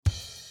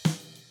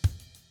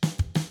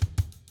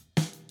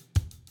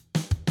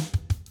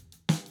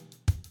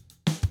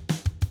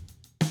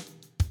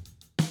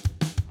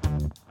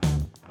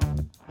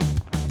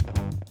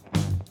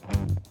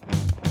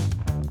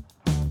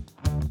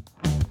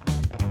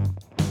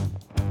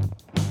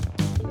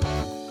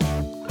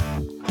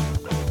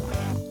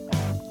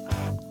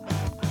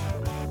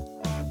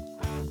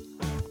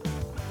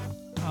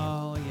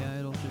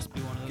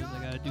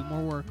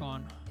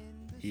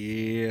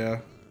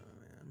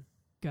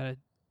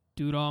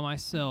Do it all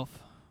myself.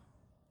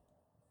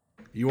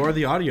 You are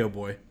the audio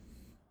boy.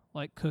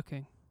 Like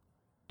cooking.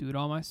 Do it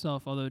all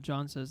myself, although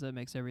John says that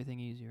makes everything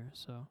easier,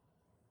 so.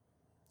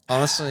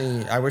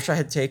 Honestly, I wish I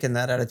had taken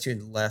that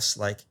attitude less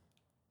like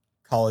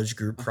college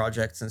group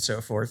projects and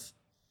so forth.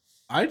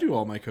 I do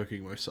all my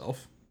cooking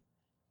myself.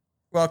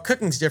 Well,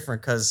 cooking's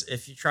different because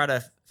if you try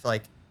to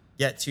like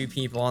get two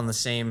people on the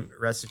same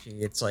recipe,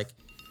 it's like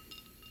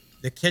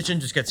the kitchen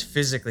just gets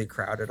physically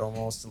crowded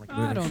almost and like I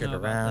moving don't shit know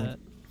about around. that.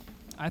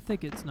 I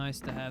think it's nice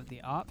to have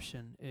the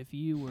option. If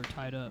you were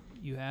tied up,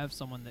 you have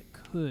someone that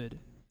could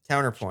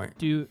Counterpoint.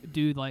 do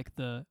like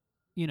the,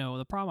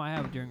 the problem I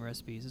have during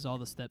recipes is all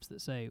the steps that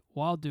say,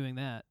 while doing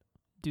that,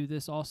 do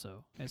this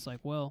also. It's like,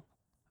 well,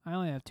 I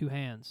only have two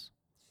hands.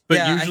 But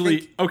Yeah, I usually,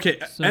 think-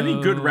 okay,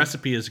 any good So-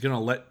 recipe is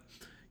gonna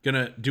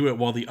do it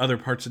while the other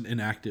part's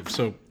inactive.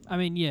 So I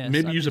mean, yes.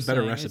 Maybe I'm use a just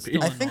better saying, it's recipe.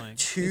 still I annoying. think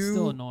It's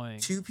still annoying.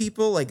 two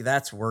people, like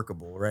that's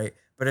workable, right?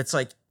 But it's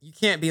like you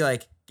can't be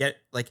like get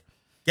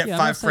Yeah, 5 unless,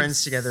 like,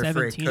 friends together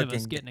for a 17 of us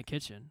cooking. get in a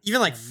kitchen.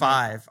 Even like and make-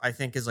 5, I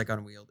think, is like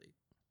unwieldy.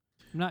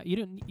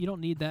 You don't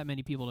need that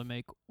many people to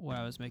make what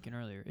I was making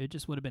earlier. It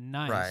just would have been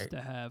nice Right.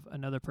 to have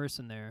another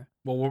person there.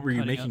 well, what were you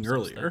Cutting up making some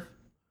earlier? stuff.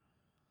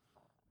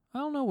 I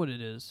don't know what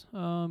it is.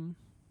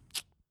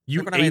 You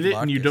Like when I ate made it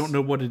and you latkes. don't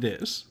know what it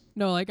is.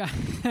 No, like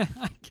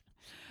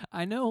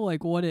I know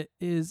like what it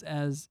is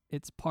as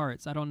its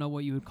parts. I don't know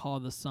what you would call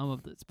the sum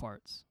of its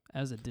parts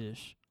as a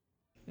dish.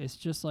 It's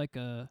just like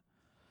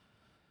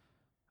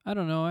I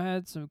don't know. I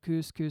had some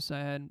couscous I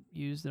hadn't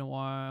used in a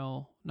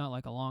while. Not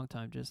like a long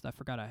time, just I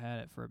forgot I had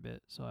it for a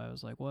bit. So I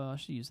was like, well, I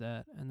should use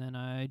that. And then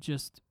I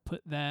just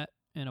put that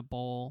in a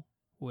bowl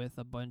with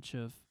a bunch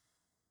of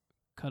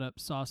cut up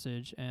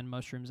sausage and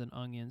mushrooms and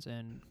onions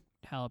and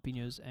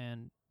jalapenos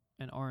and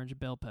an orange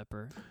bell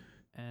pepper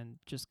and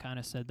just kind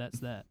of said that's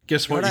that.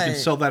 Guess what? What You can I-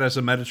 sell that as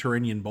a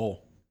Mediterranean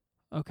bowl.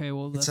 Okay,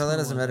 well, that's So what that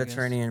it is a was, I guess.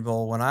 Mediterranean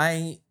bowl. When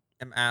I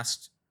am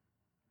asked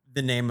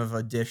the name of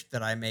a dish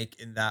that I make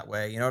in that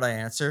way, you know what I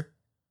answer?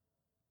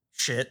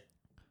 Shit.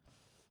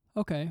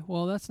 Okay,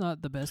 well, that's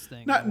not the best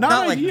thing. Not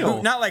Not like ideal.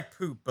 poop, not like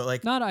poop, but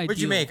like Not what'd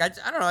you ideal. make? I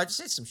don't know. I just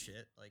say some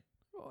shit. Like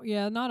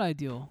Yeah, not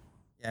ideal.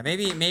 yeah,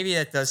 maybe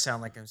that does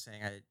sound like I'm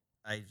saying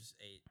I just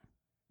ate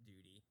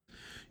duty.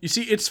 You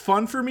see, it's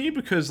fun for me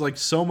because like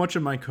so much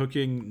of my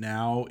cooking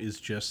now is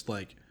just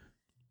like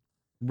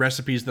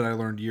recipes that I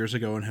learned years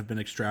ago and have been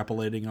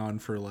extrapolating on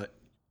for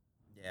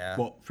Yeah.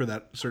 for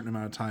that certain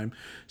amount of time.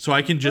 So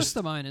I can Most just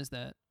of mine is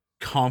that.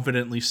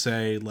 confidently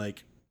say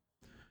like,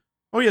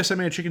 oh yes, I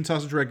made a chicken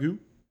sausage ragu.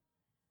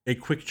 A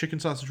quick chicken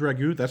sausage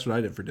ragu. That's what I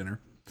did for dinner.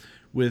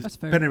 With That's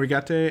fair. penne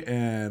rigate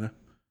and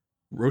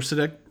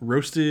roasted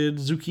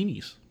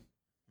zucchinis.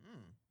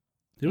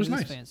 It was Look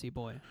at nice. this fancy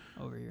boy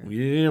over here.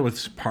 Yeah,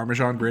 with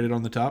Parmesan grated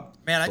on the top.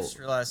 Man, I just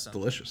realized something.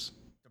 Delicious.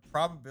 The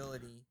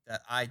probability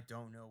that I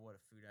don't know what a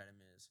food item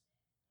is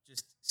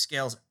just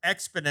scales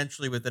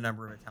exponentially with the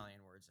number of Italian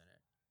words in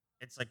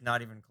it. It's like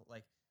not even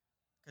like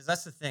because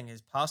that's the thing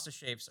is pasta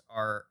shapes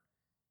are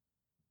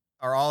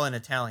all in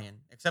Italian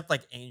except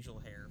like angel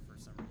hair for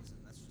some reason.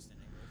 That's just in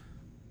English.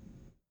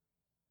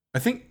 I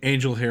think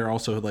angel hair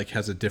also like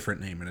has a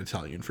different name in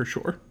Italian for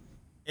sure.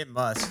 It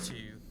must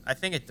too. I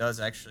think it does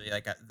actually.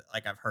 Like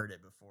I've heard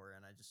it before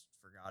and I just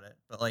forgot it.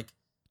 But like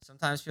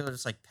sometimes people are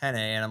just like penne,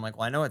 and I'm like,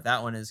 well, I know what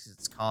that one is because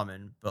it's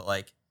common. But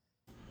like,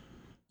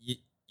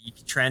 you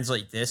can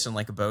translate this in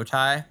like a bow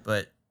tie,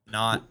 but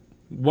not.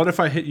 What if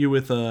I hit you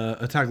with a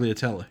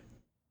tagliatelle?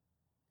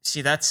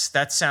 See, that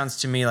sounds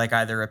to me like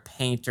either a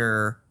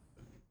painter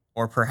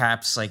or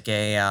perhaps like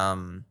a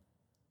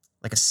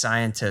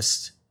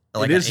scientist,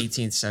 or like It an is-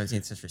 18th,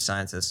 17th century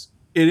scientist.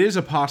 It is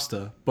a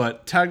pasta,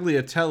 but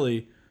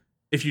tagliatelle,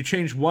 if you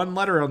change one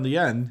letter on the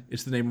end,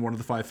 it's the name of one of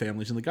the 5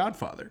 families in The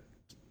Godfather.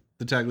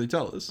 The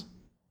Tagliatellas.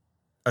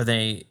 Are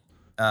they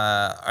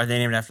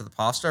named after the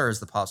pasta, or is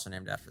the pasta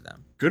named after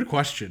them? Good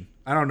question.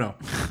 I don't know.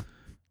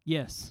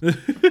 Yes.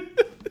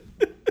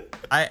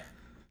 I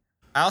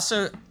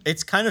also,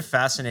 it's kind of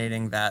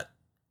fascinating that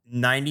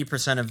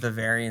 90% of the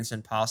variance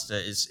in pasta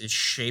is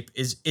shape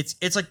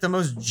it's like the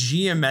most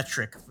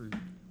geometric food.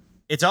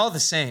 It's all the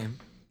same,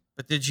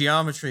 but the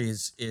geometry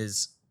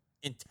is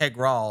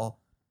integral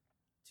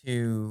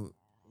to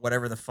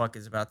whatever the fuck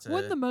is about to.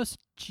 Wouldn't the most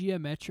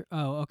geometric?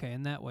 Oh, okay.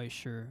 In that way,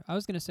 sure. I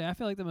was gonna say I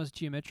feel like the most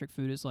geometric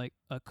food is like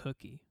a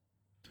cookie.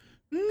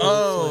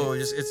 Oh,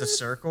 it's a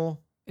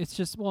circle. It's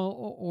just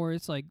or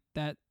it's like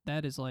that.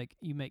 That is like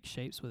you make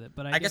shapes with it.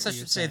 But I guess I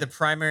should say the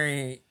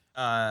primary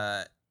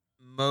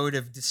mode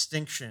of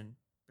distinction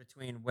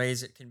between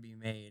ways it can be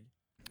made.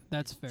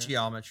 That's fair.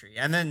 Geometry,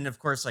 and then of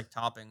course like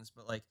toppings,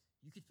 but like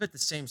you could put the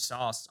same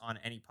sauce on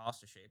any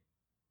pasta shape.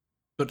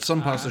 But some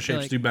I pasta feel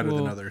shapes like- do better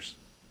than well, others.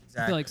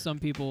 I feel like some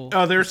people.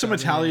 Oh, there are just some got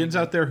really Italians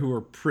angry. out there who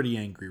are pretty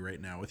angry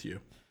right now with you.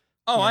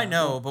 Oh, I Yeah,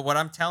 know, well- but what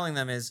I'm telling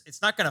them is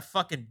it's not gonna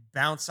fucking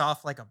bounce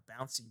off like a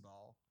bouncy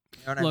ball.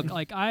 You know what I Look, mean?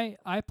 like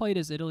I played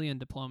as Italy in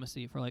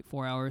diplomacy for like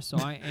 4 hours, so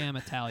I am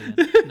Italian.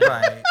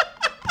 Right.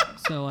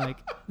 So like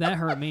that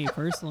hurt me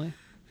personally.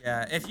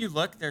 Yeah. If you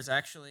look, there's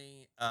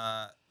actually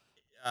a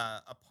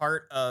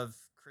part of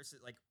Chris,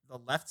 like the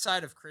left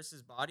side of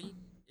Chris's body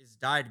is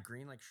dyed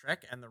green like Shrek,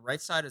 and the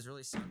right side is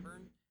really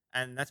sunburned,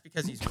 and that's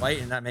because he's white,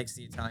 and that makes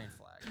the Italian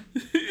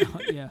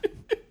flag. Yeah,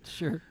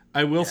 sure.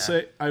 I will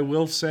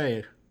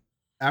say,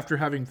 after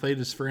having played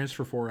as France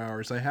for 4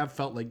 hours, I have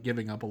felt like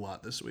giving up a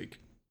lot this week.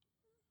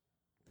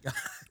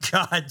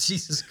 God,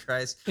 Jesus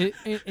Christ!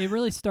 It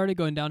really started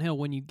going downhill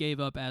when you gave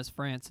up as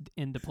France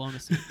in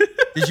diplomacy.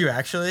 Did you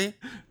actually?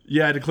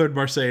 Yeah, I declared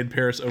Marseille and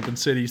Paris open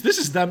cities. This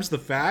is Them's the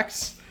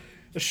Facts,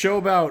 a show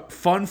about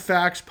fun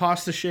facts,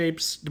 pasta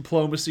shapes,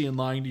 diplomacy, and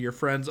lying to your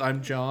friends.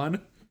 I'm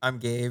John. I'm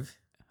Gabe.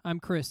 I'm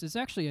Chris. It's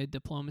actually a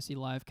diplomacy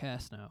live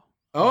cast now.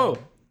 Oh,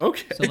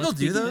 okay. So People let's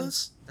do begin.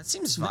 those? That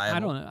seems viable. I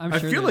don't know. I'm I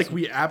sure feel there's like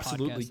we some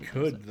absolutely podcasts that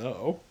could, does it.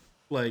 though.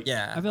 Like,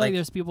 Yeah. I feel like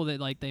there's people that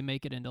like they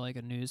make it into like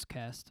a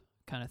newscast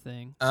kind of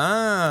thing.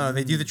 Oh,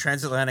 they do the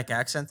transatlantic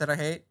accent that I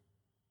hate.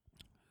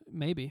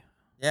 Maybe.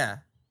 Yeah.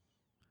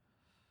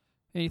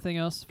 Anything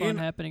else fun In-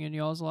 happening in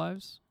y'all's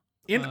lives?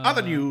 in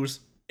other news,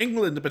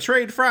 England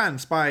betrayed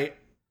France by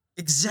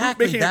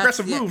Exactly. making that's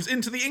aggressive it. moves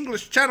into the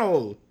English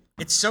Channel.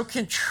 It's so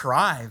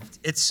contrived.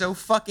 It's so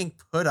fucking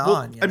put Well,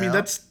 on. I mean,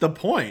 that's the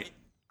point.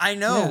 I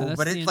know, Yeah, that's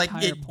but the it's like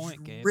entire it,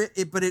 point, Gabe.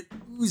 but it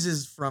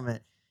oozes from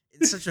it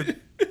in such a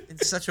in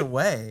such a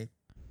way.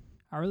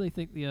 I really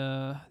think the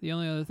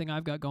only other thing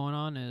I've got going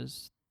on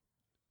is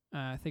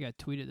I think I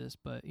tweeted this,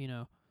 but you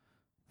know,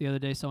 the other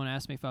day someone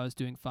asked me if I was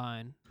doing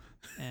fine,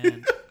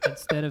 and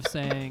instead of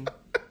saying,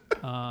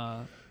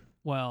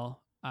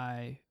 well,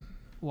 I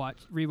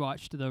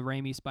rewatched the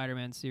Raimi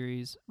Spider-Man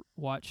series,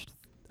 watched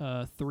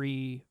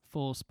 3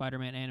 full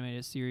Spider-Man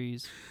animated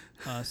series,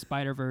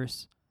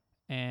 Spider-Verse,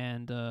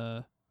 and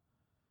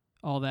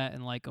all that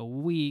in like a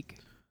week.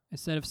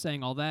 Instead of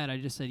saying all that, I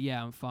just said,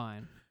 yeah, I'm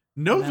fine.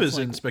 Nova's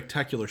like- in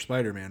Spectacular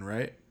Spider-Man,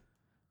 right?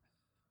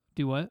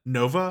 Do what?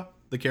 Nova,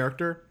 the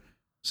character,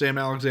 Sam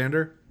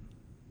Alexander.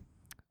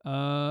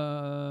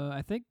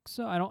 I think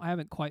so. I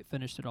haven't quite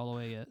finished it all the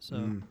way yet,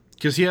 so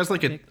Because he has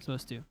like I think I'm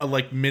supposed to. a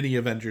like mini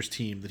Avengers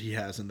team that he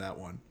has in that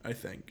one, I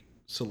think.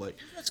 So like,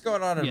 What's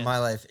going on in Yes. my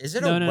life? Is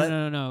it No, a no, wet?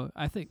 no, no, no.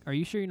 I think. Are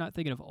you sure you're not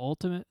thinking of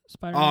Ultimate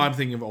Spider-Man? oh, I'm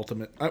thinking of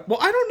Ultimate. Well,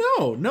 I don't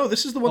know. No,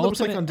 this is the one that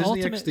was like on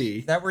Disney Ultimate-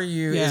 XD. That where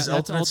you Yeah, is that's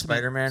Ultimate Ultimate.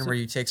 Spider-Man, So- where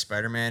you take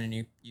Spider-Man and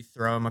you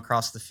throw him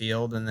across the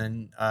field, and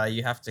then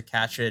you have to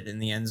catch it in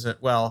the end zone.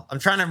 Well, I'm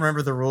trying to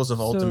remember the rules of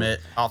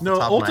Ultimate off the No,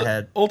 top of my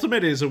head.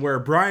 Ultimate is where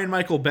Brian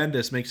Michael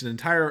Bendis makes an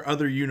entire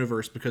other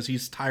universe because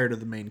he's tired of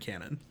the main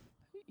canon.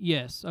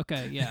 Yes.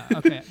 Okay. Yeah.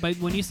 Okay. But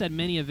when you said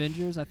mini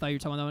Avengers, I thought you were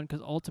talking about that one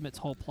because Ultimate's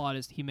whole plot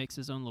is he makes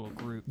his own little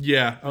group.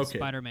 Yeah, with okay.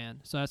 Spider-Man.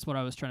 So that's what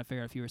I was trying to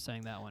figure out if you were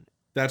saying that one.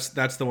 That's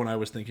the one I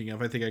was thinking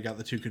of. I think I got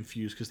the two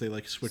confused because they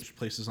like switched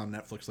places on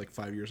Netflix like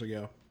 5 years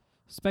ago.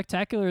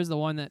 Spectacular is the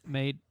one that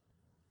made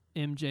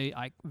MJ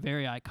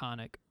very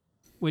iconic,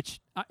 which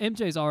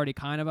MJ's already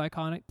kind of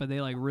iconic, but they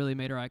like really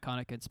made her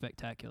iconic and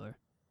Spectacular.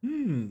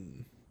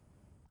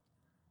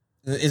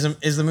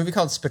 Is the movie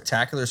called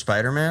Spectacular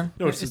Spider-Man?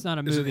 No, It's not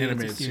a movie, It's it's an a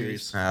animated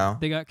series. series. Oh.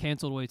 They got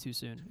canceled way too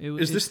soon.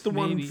 Is this the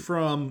one maybe-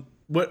 from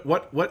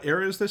what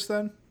era is this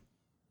then?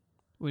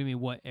 What do you mean?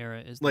 What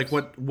era is Like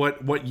this?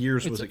 what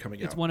years It's, was it coming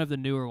It's out? one of the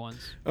newer ones.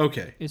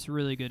 Okay. It's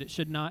really good. It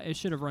should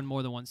have run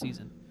more than one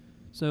season.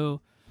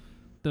 So,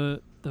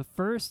 the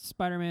first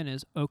Spider-Man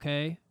is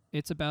okay.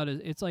 It's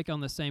like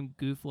on the same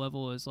goof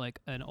level as like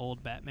an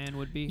old Batman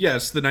would be. Yeah,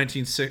 it's the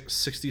 1960s,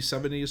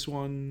 70s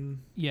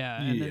one.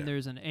 Yeah, and Yeah. then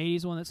there's an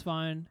 80s one that's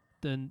fine.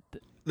 Then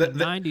The,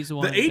 the 90s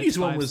one. The 80s that's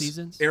one 5 was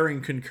seasons. airing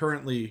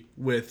concurrently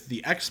with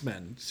the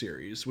X-Men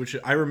series, which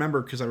I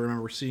remember because I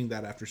remember seeing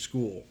that after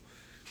school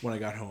when I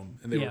got home,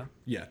 and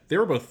they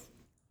were both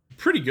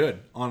pretty good.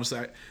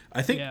 Honestly,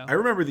 I think Yeah. I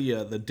remember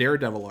the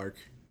Daredevil arc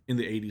in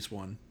the 80s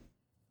one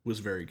was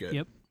very good.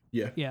 Yep.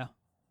 Yeah. Yeah,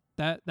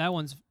 that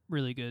one's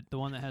really good. The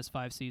one that has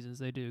 5 seasons,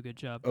 they do a good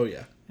job. Oh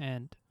yeah.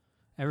 And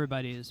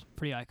everybody is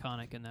pretty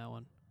iconic in that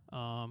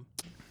one.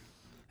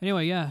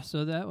 Anyway, yeah.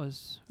 So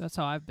that's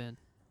how I've been.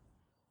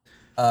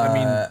 I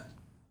mean,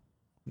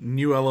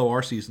 new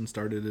LOR season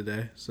started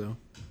today, so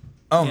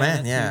oh Yeah,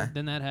 man, that yeah. too.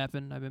 Then that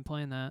happened. I've been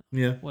playing that.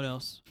 yeah. What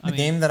else? The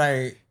game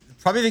that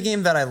probably the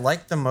game that I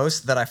like the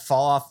most, that I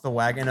fall off the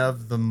wagon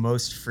of the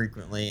most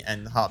frequently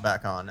and hop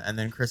back on. And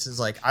then Chris is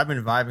like, I've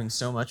been vibing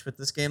so much with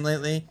this game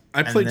lately. I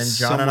and played then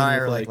John and I someone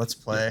are with, like, like- let's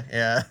play.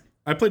 Yeah.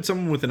 I played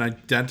someone with an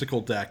identical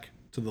deck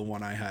to the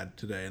one I had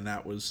today, and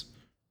that was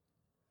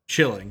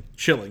chilling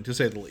to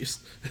say the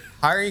least.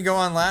 Higher you go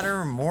on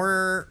ladder,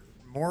 more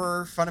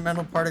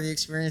fundamental part of the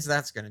experience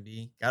that's gonna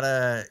be.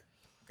 Gotta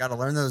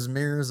learn those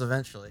mirrors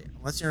eventually.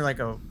 Unless you're like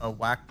a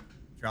whack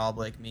job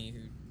like me who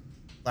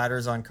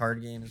ladders on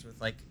card games with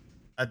like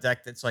a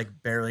deck that's like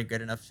barely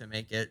good enough to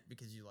make it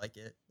because you like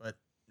it, but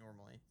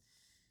normally.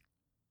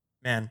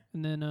 Man.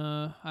 And then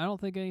I don't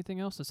think anything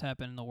else has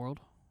happened in the world.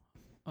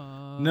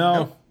 No,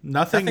 Nope.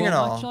 nothing. Nothing at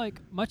all.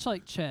 Much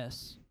like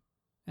chess,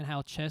 and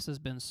how chess has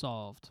been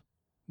solved.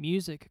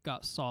 music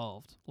got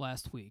solved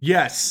last week.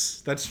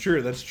 Yes, that's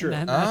true. That's true.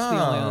 And that's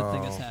the only other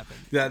thing that's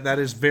happened. That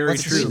is very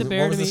What's the true.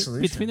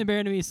 solution? Between the Bear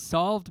and Me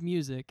solved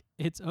music,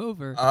 it's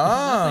over.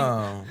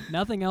 Oh.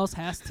 Nothing else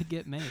has to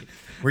get made.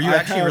 Were you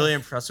actually really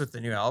impressed with the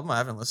new album? I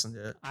haven't listened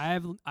to it.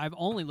 I've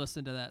only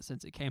listened to that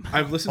since it came out.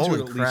 I've listened to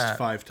it at crap. least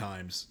 5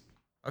 times.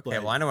 Okay,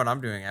 well, I know what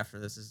I'm doing after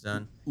this is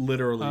done.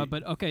 Literally.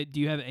 But okay, do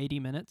you have 80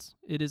 minutes?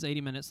 It is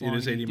 80 minutes long. It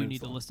is 80 you do minutes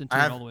need long. to listen to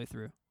it all the way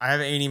through. I have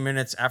 80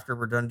 minutes after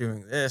we're done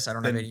doing this. I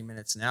don't have Then- 80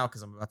 minutes now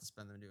because I'm about to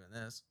spend them doing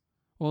this.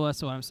 Well,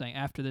 that's what I'm saying.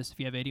 After this, if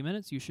you have 80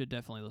 minutes, you should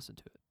definitely listen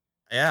to it.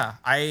 Yeah,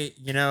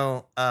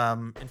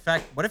 in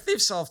fact, what if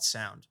they've solved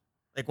sound?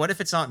 Like, what if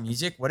it's not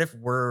music? What if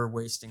we're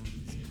wasting these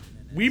 80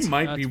 minutes? We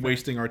might be That's fair.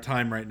 wasting our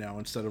time right now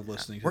instead of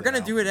listening to We're the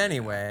going to do it album.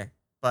 anyway,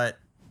 but,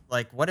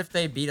 like, what if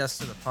they beat us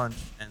to the punch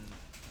and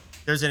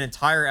there's an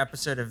entire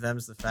episode of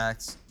Them's the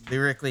Facts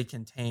lyrically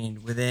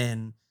contained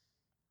within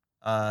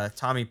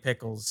Tommy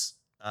Pickles'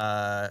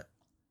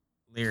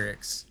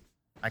 lyrics?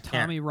 I can't.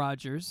 Tommy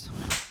Rogers.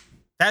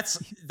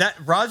 That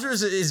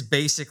Rogers is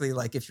basically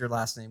like if your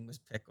last name was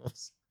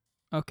Pickles.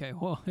 Okay,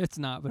 well, it's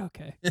not, but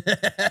okay.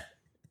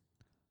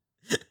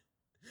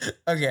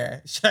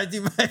 Okay, should I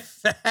do my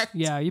fact?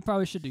 Yeah, you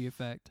probably should do your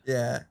fact.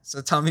 Yeah.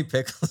 So Tommy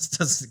Pickles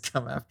doesn't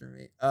come after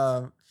me.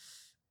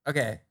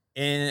 Okay.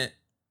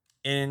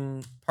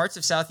 In parts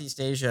of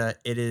Southeast Asia,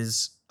 it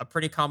is a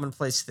pretty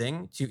commonplace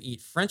thing to eat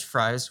French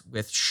fries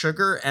with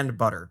sugar and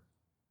butter.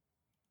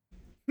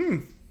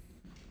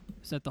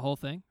 Is that the whole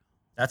thing?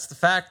 That's the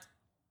fact.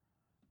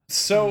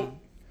 So,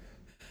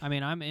 I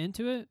mean, I'm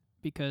into it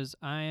because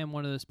I am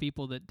one of those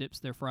people that dips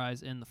their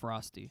fries in the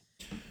Frosty.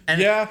 And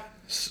yeah,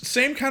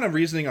 same kind of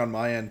reasoning on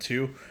my end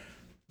too.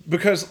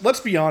 Because let's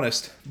be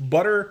honest,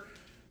 butter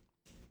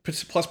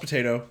plus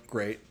potato,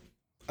 great.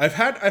 I've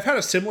had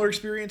a similar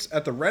experience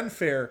at the Ren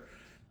Fair.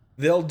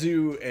 They'll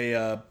do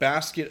a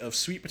basket of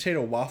sweet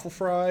potato waffle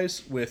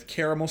fries with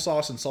caramel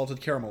sauce and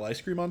salted caramel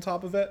ice cream on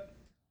top of it.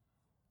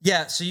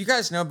 Yeah, so you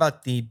guys know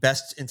about the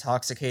best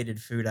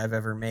intoxicated food I've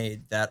ever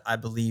made that I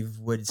believe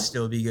would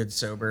still be good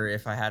sober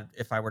if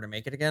I were to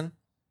make it again?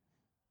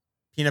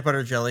 Peanut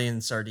butter jelly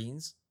and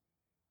sardines.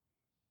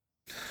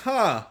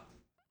 Huh.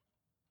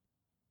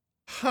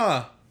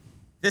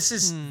 This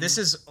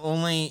is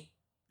only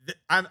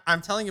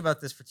I'm telling you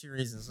about this for 2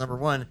 reasons. Number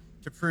 1,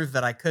 to prove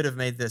that I could have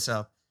made this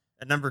up.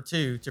 And number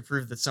 2, to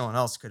prove that someone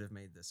else could have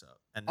made this up.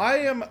 And I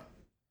am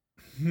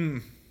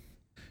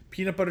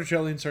peanut butter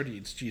jelly and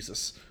sardines,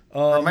 Jesus.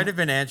 or it might have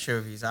been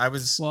anchovies. It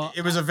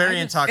was a very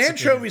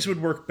intoxicating. Anchovies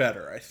would work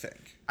better, I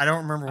think. I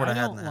don't remember what I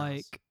had in the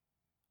house.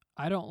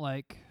 I don't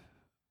like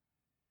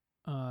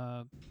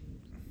oh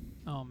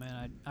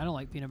man, I don't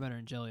like peanut butter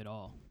and jelly at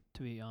all,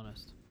 to be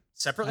honest.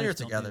 Separately I or just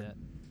don't do together?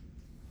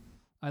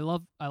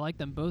 that. I like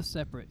them both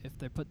separate. If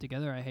they're put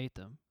together, I hate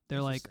them.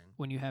 They're like Interesting.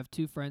 when you have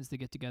two friends that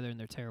get together and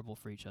they're terrible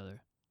for each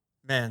other.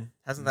 Man,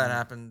 hasn't that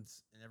happened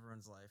in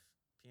everyone's life?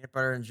 Peanut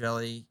butter and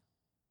jelly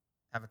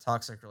have a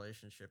toxic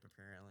relationship,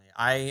 apparently.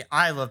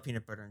 I love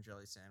peanut butter and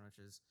jelly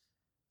sandwiches.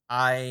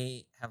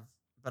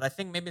 But I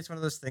think maybe it's one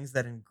of those things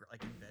that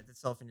embeds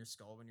itself in your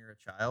skull when you're a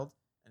child,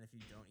 and if you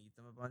don't eat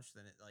them a bunch,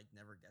 then it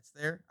never gets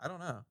there. I don't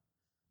know.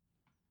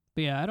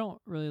 But yeah, I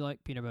don't really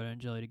like peanut butter and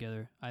jelly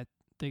together. I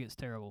think it's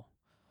terrible.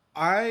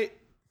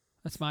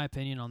 That's my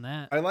opinion on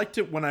that. I liked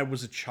it when I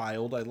was a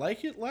child. I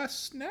like it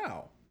less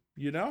now.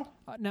 You know?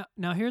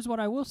 Now here's what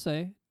I will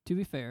say. To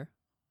be fair,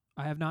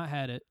 I have not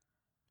had it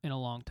in a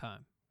long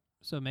time.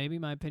 So maybe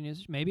my opinion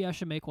is maybe I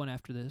should make one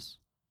after this.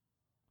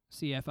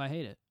 See if I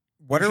hate it.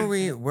 Where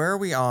are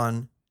we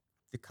on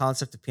the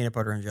concept of peanut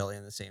butter and jelly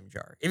in the same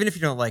jar? Even if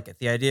you don't like it,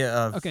 the idea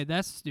of Okay,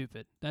 that's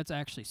stupid. That's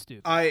actually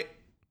stupid.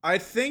 I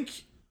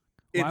think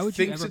it Why would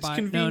you thinks ever it's buy-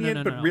 convenient,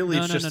 No, but really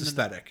no, it's no, just no, no, no.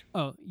 aesthetic.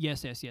 Oh,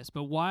 yes.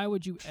 But why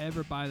would you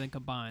ever buy them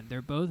combined?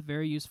 They're both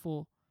very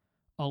useful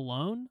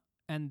alone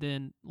and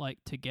then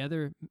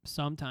together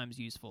sometimes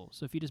useful.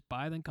 So if you just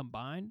buy them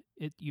combined,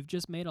 you've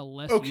just made a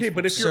less Okay, useful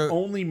but if thing. you're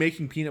only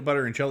making peanut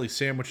butter and jelly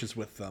sandwiches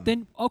with them,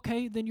 then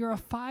you're a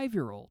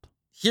 5-year-old.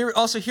 here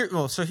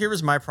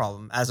was my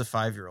problem as a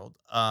 5-year-old.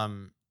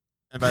 And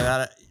by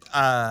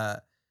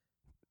that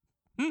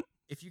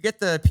if you get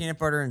the peanut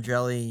butter and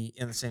jelly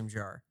in the same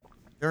jar,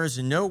 there is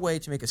no way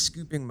to make a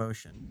scooping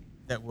motion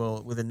that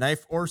will, with a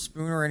knife or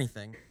spoon or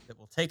anything, that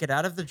will take it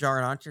out of the jar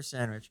and onto your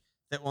sandwich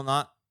that will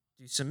not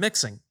do some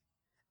mixing.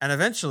 And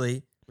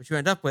eventually, what you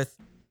end up with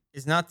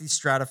is not these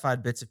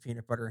stratified bits of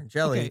peanut butter and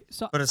jelly, Okay,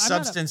 so but a I'm not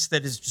substance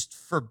that is just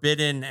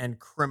forbidden and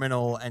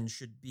criminal and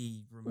should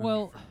be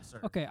removed from the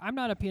serve. Okay, I'm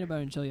not a peanut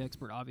butter and jelly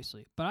expert,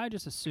 obviously, but I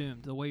just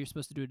assumed the way you're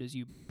supposed to do it is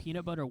you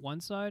peanut butter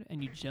one side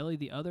and you jelly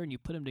the other and you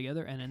put them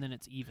together and then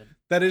it's even.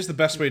 that is the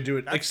best way to do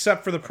it,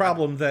 except for the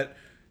problem that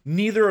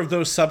neither of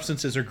those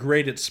substances are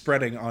great at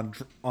spreading on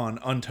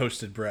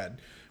untoasted bread,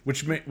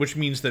 which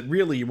means that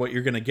really what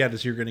you're going to get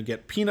is you're going to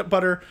get peanut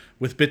butter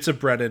with bits of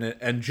bread in it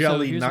and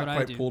jelly here's not what I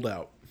quite do. pulled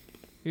out.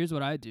 Here's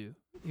what I do.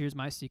 Here's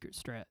my secret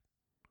strat.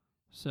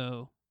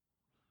 So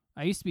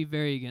I used to be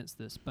very against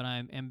this, but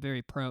I am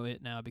very pro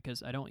it now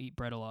because I don't eat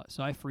bread a lot.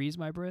 So I freeze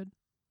my bread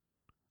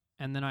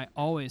and then I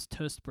always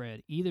toast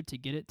bread, either to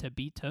get it to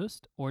be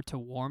toast or to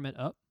warm it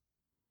up.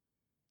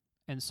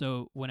 And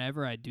so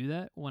whenever I do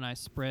that, when I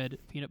spread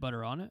peanut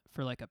butter on it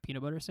for like a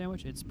peanut butter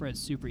sandwich, it spreads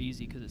super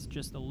easy because it's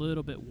just a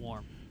little bit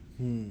warm.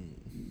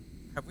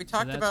 Have we So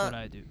talked that's about what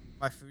I do.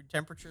 my food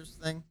temperatures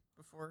thing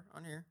before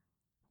on here?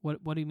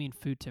 What do you mean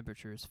food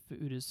temperatures?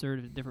 Food is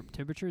served at different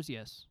temperatures?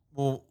 Yes.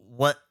 Well,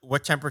 what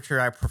what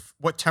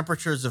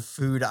temperatures of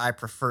food I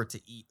prefer to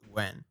eat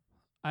when?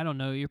 I don't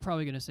know. You're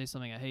probably going to say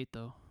something I hate,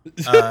 though.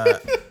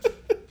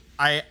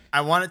 I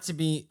want it to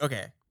be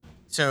okay.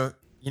 So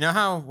you know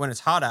how when it's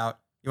hot out,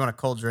 you want a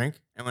cold drink,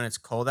 and when it's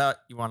cold out,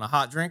 you want a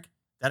hot drink.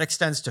 That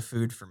extends to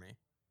food for me.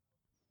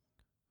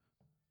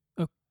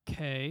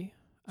 Okay.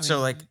 So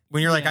like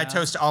when you're like, I yeah.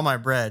 toast all my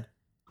bread,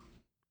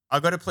 I'll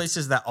go to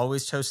places that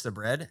always toast the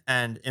bread,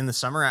 and in the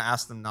summer I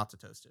ask them not to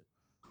toast it.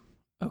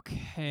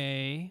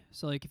 Okay.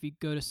 So like if you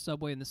go to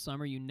Subway in the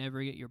summer, you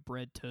never get your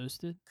bread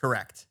toasted?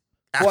 Correct.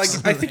 Well, I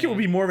Absolutely. think it would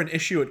be more of an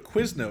issue at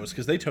Quiznos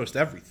because they toast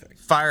everything.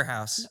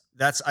 Firehouse.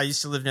 I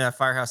used to live near that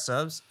Firehouse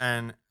Subs,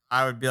 and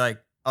I would be like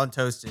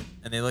untoasted,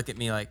 and they look at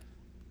me like,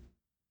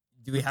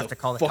 "Do we have to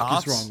call the fuck is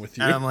cops?" wrong with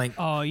you? And I'm like,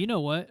 Oh, you know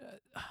what?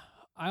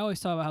 I always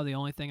talk about how the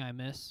only thing I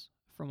miss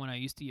from when I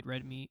used to eat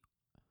red meat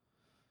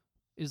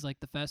is like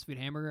the fast food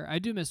hamburger. I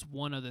do miss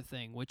one other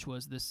thing, which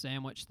was this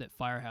sandwich that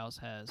Firehouse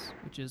has,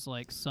 which is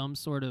like some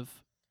sort of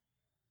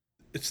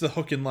It's the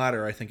hook and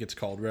ladder, I think it's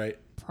called, right?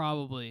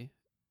 probably.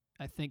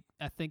 I think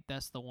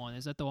that's the one.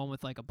 Is that the one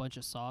with like a bunch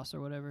of sauce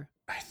or whatever?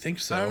 I think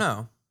so. I don't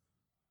know.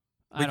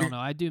 I don't know.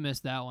 I do miss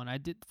that one. I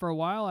did for a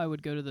while. I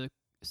would go to the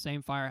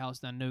same Firehouse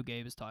that I know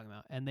Gabe is talking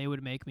about, and they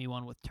would make me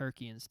one with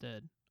turkey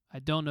instead. I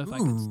don't know if I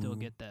could still Ooh.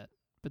 get that,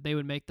 but they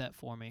would make that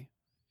for me.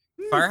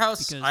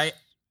 Firehouse. Because I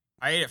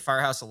ate at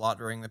Firehouse a lot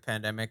during the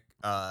pandemic.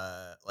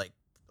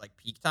 Like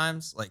peak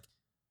times, like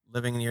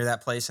living near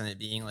that place and it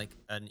being like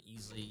an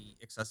easily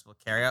accessible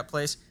carryout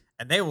place.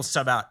 And they will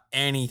sub out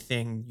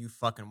anything you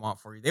fucking want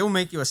for you. They will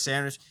make you a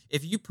sandwich.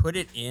 If you put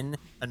it in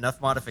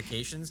enough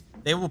modifications,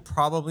 they will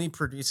probably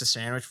produce a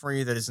sandwich for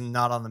you that is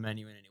not on the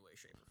menu in any way,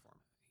 shape, or form.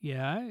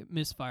 yeah, I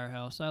miss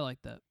Firehouse. I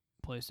like that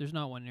place. There's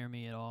not one near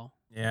me at all.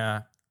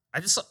 Yeah.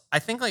 I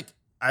think like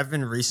I've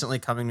been recently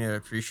coming to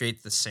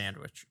appreciate the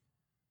sandwich.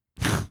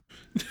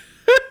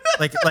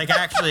 like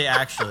actually,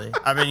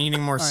 I've been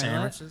eating more All right,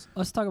 sandwiches.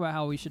 Let's talk about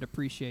how we should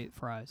appreciate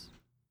fries.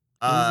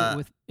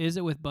 Is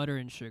it with butter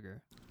and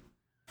sugar?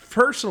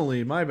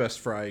 Personally, my best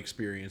fry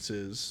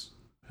experiences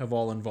have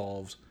all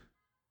involved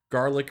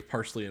garlic,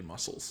 parsley, and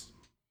mussels.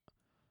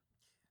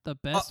 The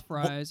best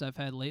fries I've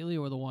had lately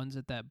were the ones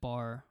at that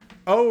bar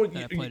Oh,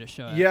 that I played a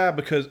show at. yeah,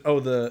 because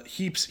the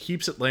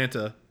Heaps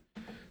Atlanta,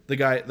 the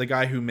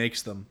guy who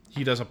makes them,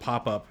 he does a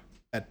pop up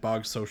at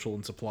Boggs Social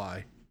and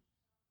Supply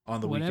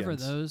on the Whatever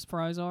weekends. those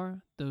fries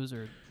are, those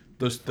are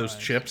Those fries.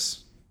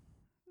 chips,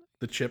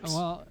 the chips.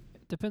 Well,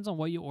 it depends on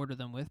what you order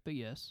them with, but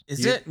yes.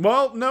 Is it?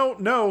 Well,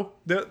 no.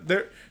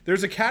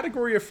 There's a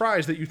category of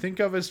fries that you think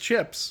of as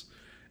chips,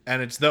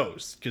 and it's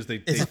those because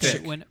they Is it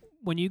thick.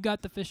 When you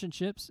got the fish and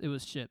chips, it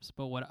was chips.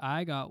 But what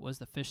I got was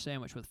the fish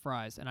sandwich with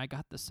fries, and I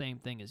got the same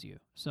thing as you.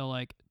 So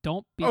like,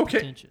 don't be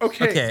pretentious.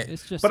 Okay.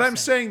 It's just. But the I'm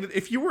same. saying that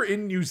if you were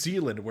in New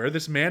Zealand, where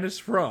this man is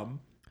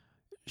from,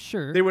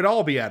 Sure, they would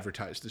all be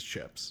advertised as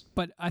chips.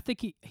 but I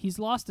think he's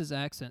lost his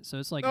accent, so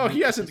it's like. Oh, moot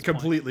he at hasn't this point.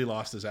 completely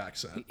lost his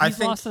accent. I He's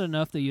think- lost it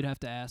enough that you'd have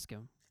to ask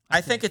him.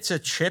 I think it's a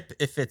chip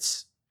if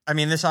it's, I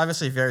mean, this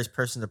obviously varies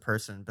person to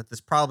person, but this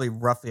probably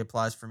roughly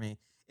applies for me.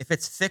 If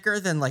it's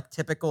thicker than like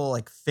typical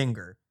like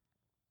finger,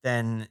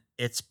 then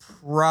it's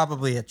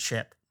probably a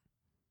chip.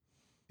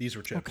 These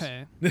were chips.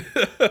 Okay.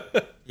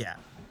 Yeah.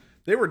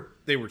 They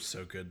were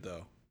so good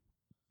though.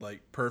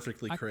 Like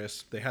perfectly I-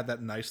 crisp. They had that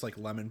nice like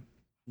lemon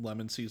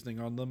seasoning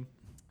on them.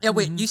 Yeah,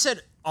 wait, Mhm. you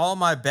said all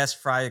my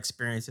best fry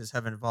experiences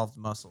have involved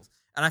mussels.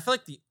 And I feel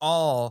like the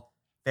all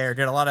there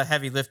did a lot of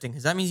heavy lifting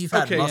because that means you've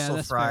had Okay. Yeah, mussel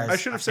that's fair. fries. I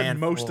should have a said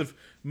handful.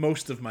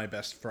 most of my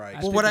best fry. I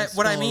Well, think what I- that's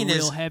what I still a mean real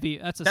is- heavy.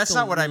 That's still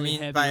not what I really mean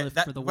heavy by lift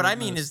that. for the What I word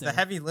mean most is the there.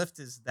 heavy lift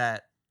is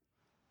that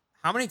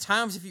how many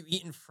times have you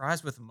eaten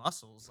fries with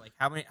mussels? Like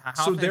how many? How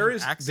So often have there you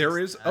is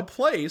accessed a that?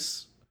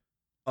 place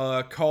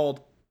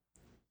called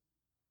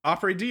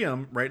Opera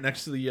Diem right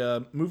next to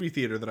the movie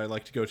theater that I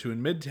like to go to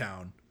in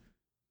Midtown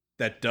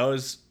that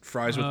does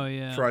fries Oh,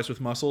 yeah.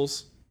 with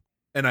mussels,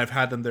 and I've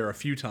had them there a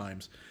few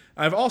times.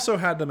 I've also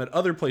had them at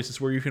other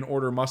places where you can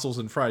order mussels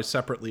and fries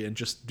separately and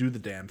just do the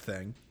damn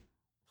thing.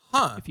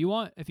 Huh? If you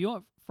want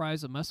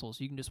fries with mussels,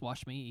 you can just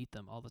watch me eat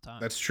them all the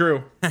time. That's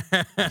true.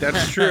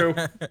 That's true.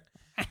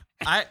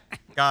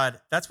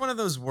 That's one of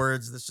those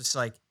words that's just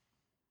like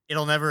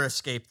it'll never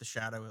escape the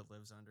shadow it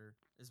lives under.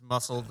 Is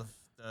mussel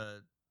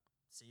the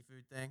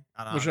seafood thing?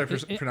 I don't What know.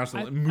 should I pronounce it?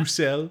 I- Like?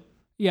 Mussel?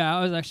 Yeah,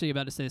 I was actually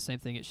about to say the same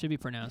thing. It should be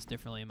pronounced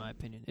differently, in my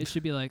opinion. It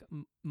should be like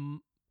musel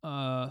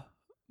or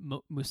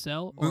Mu-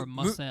 musel.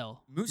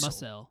 mussel.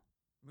 Musel.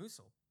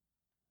 Mussel.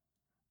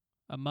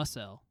 A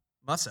musel.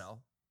 Mussel.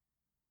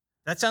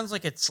 That sounds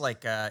like it's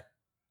like Musscelle.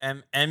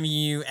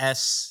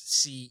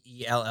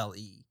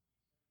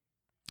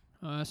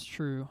 Oh, that's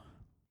true.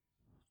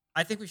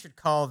 I think we should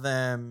call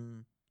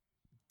them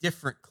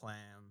different clam.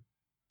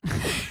 You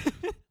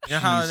know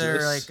how they're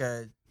Jesus. like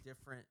a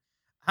different.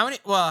 How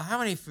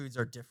many foods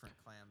are different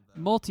clam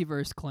though?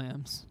 Multiverse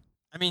clams.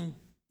 I mean,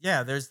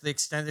 yeah, there's the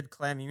extended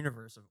clam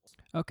universe of.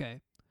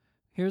 Okay.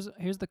 Here's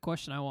the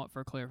question I want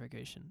for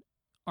clarification.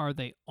 Are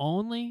they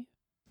only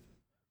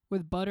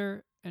with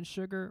butter and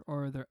sugar,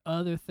 or are there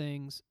other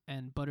things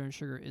and butter and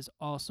sugar is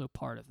also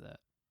part of that?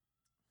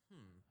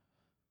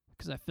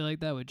 Because I feel like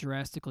that would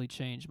drastically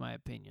change my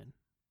opinion.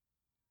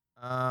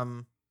 I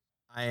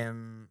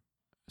am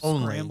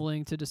only.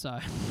 Scrambling to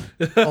decide.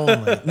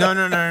 Only.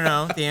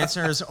 No. The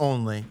answer is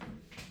only.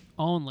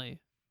 Only.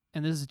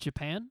 And this is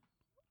Japan?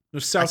 No,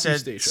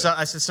 Southeast Asia.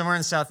 I said somewhere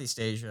in Southeast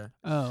Asia.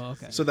 Oh,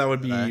 okay. So that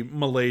would be Right.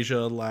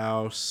 Malaysia,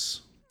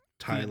 Laos,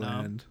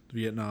 Vietnam. Thailand,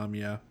 Vietnam.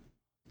 Yeah.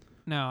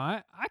 Now,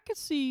 I could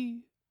see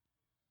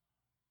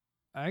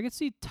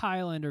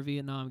Thailand or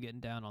Vietnam getting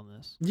down on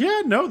this.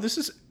 Yeah. No,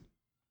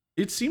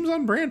 it seems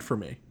on brand for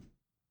me.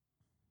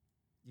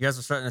 You guys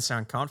are starting to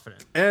sound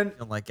confident. And You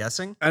don't like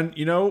guessing?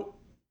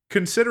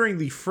 considering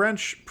the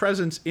French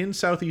presence in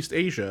Southeast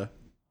Asia,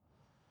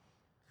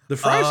 the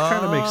fries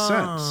kind of make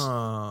sense.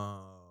 Oh.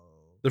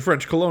 The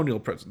French colonial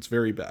presence,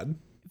 very bad.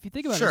 If you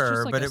think about it, Sure, it's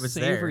just like but a it was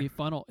savory there.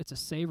 funnel. It's a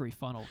savory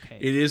funnel cake.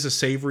 It is a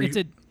savory. It's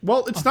a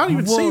well, it's not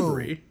even Whoa.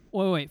 savory.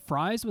 wait.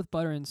 Fries with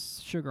butter and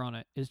sugar on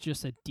it is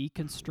just a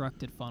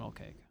deconstructed funnel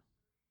cake.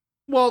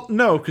 Well,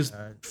 no, because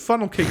Uh,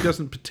 funnel cake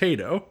doesn't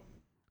potato.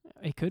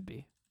 It could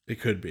be. It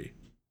could be.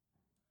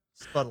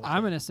 Spuddle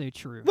I'm cake. gonna say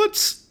true.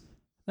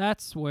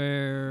 That's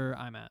where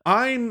I'm at.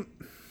 I'm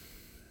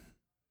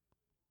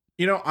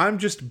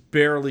just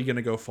barely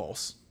gonna go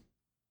false.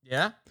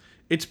 Yeah?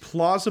 It's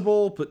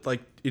plausible, but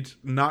it's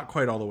not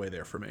quite all the way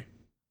there for me.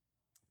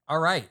 All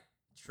right.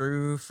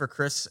 True for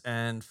Chris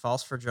and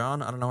false for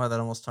John. I don't know why that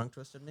almost tongue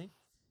twisted me.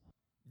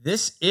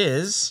 This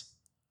is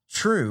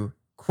true.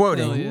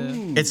 Quoting. Hell yeah.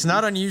 Ooh. It's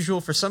not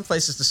unusual for some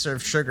places to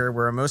serve sugar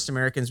where most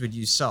Americans would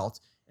use salt.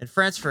 In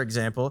France, for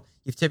example,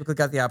 you've typically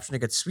got the option to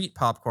get sweet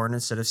popcorn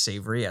instead of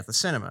savory at the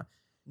cinema.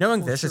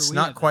 Knowing Well, this, sure, it's we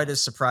not have quite that.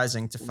 as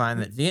surprising to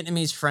find that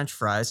Vietnamese French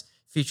fries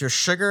feature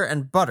sugar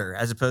and butter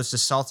as opposed to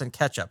salt and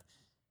ketchup.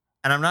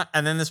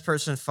 And then this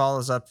person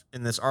follows up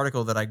in this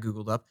article that I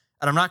Googled up.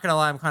 And I'm not going to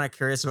lie, I'm kind of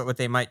curious about what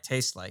they might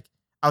taste like.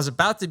 I was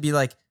about to be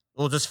like,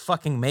 we'll just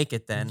fucking make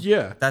it then.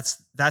 Yeah.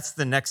 That's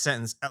the next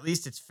sentence. At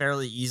least it's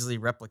fairly easily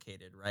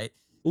replicated, right?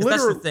 'Cause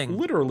that's the thing.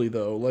 Literally,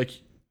 though,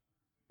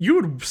 you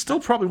would still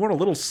probably want a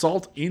little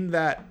salt in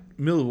that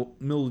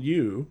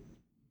milieu.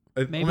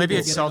 Maybe, maybe they're it's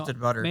getting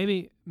salted butter.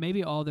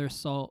 Maybe all their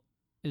salt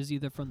is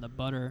either from the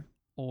butter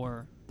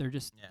or they're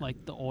just Yeah.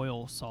 like the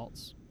oil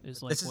salts.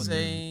 Is like This what is they're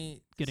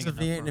a getting it's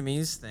a enough from.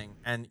 Vietnamese thing.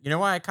 And you know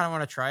why I kind of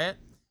want to try it?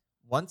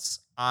 Once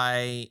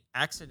I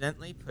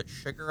accidentally put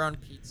sugar on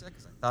pizza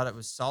because I thought it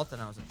was salt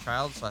and I was a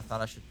child, so I thought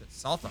I should put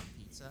salt on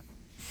pizza.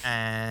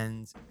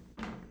 And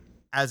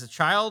as a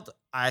child,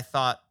 I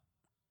thought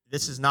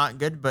this is not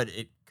good, but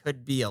it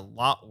could be a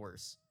lot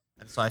worse.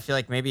 And so I feel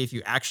like maybe if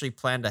you actually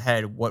planned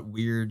ahead what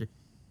weird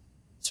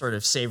sort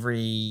of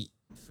savory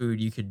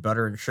food you could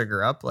butter and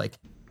sugar up, I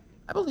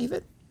believe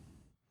it.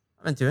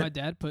 I'm into My it.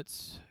 dad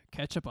puts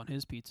ketchup on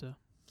his pizza.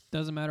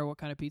 Doesn't matter what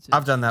kind of pizza.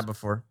 I've done that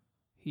before.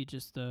 He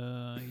just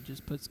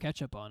puts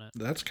ketchup on it.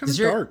 That's kind Is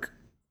of your- dark.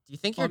 Do you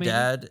think Well, your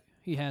I mean, dad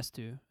He has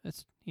to.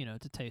 That's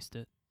to taste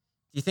it.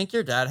 Do you think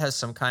your dad has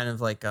some kind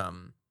of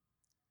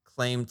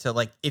claim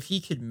to if he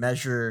could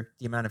measure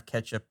the amount of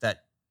ketchup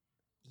that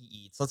he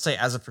eats, let's say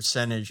as a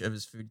percentage of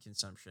his food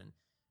consumption,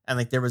 and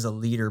there was a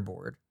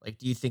leaderboard,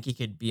 do you think he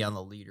could be on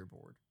the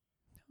leaderboard?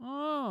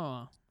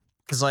 Oh,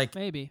 Because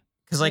maybe.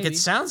 it Maybe.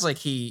 sounds like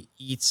he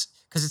eats.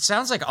 Because it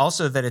sounds like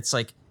also that it's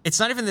it's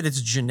not even that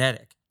it's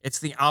genetic. It's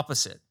the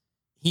opposite.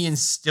 He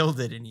instilled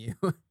it in you.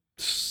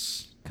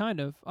 Kind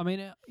of. I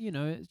mean,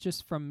 it's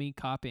just from me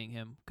copying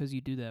him because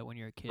you do that when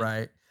you're a kid.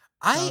 Right.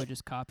 I would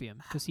just copy him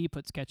because he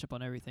puts ketchup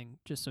on everything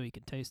just so he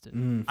can taste it.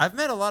 I've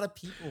met a lot of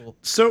people.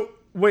 So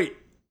wait,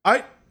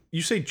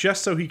 you say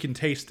just so he can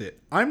taste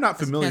it. I'm not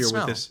 'Cause he familiar can't with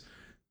smell. this.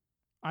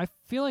 I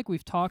feel like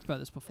we've talked about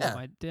this before. Yeah.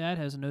 My dad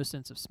has no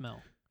sense of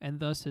smell, and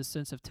thus his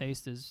sense of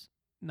taste is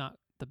not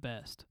the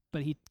best.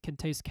 But he can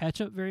taste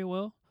ketchup very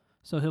well,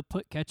 so he'll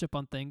put ketchup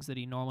on things that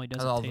he normally all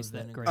doesn't the taste that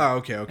vinegar. great. Oh,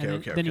 okay. And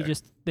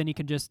then he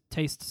can just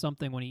taste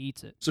something when he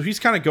eats it. So he's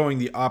kind of going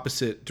the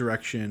opposite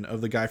direction of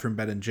the guy from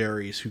Ben and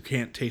Jerry's who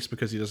can't taste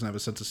because he doesn't have a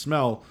sense of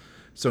smell.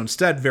 So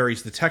instead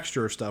varies the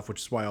texture of stuff,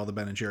 which is why all the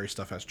Ben and Jerry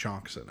stuff has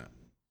chunks in it.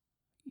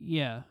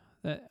 Yeah,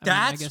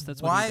 I guess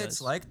that's why what he it's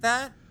does. like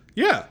that.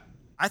 Yeah.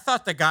 I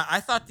thought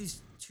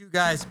these two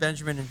guys,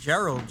 Benjamin and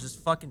Gerald, just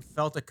fucking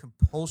felt a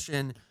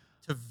compulsion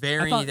to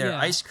vary their yeah.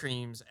 ice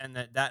creams, and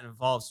that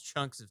involves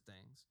chunks of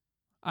things.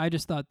 I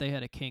just thought they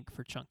had a kink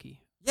for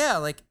chunky. Yeah,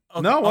 okay,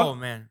 No, what- oh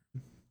man,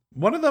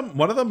 One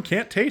of them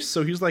can't taste,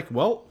 so he's like,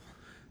 well,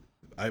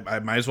 I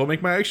might as well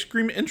make my ice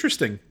cream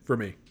interesting for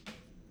me.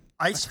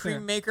 ice That's cream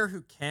fair. maker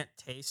who can't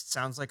taste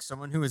sounds like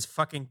someone who is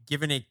fucking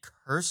given a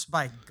curse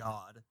by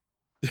God.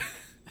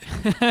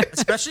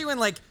 Especially when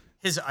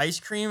his ice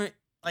cream,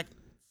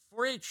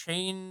 for a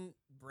chain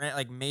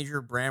brand,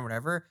 major brand,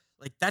 whatever,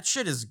 that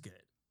shit is good.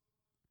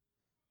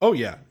 Oh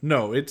yeah,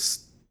 no,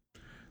 it's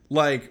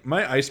like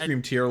my ice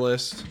cream tier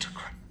list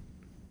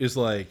is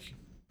like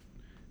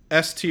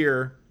S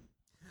tier,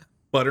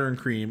 butter and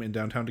cream in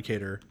downtown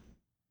Decatur,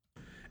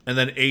 and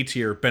then A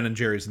tier, Ben and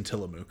Jerry's in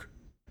Tillamook.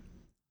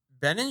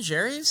 Ben and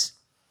Jerry's.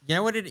 You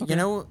know what it? Okay. You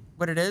know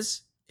what it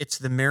is? It's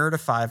the mirror to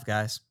Five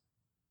Guys.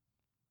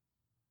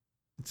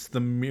 It's the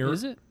mirror.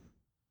 Is it?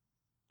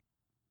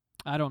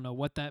 I don't know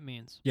what that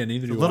means. Yeah,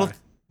 neither do little-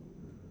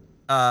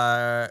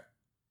 I.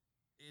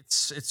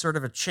 It's sort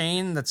of a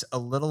chain that's a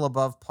little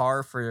above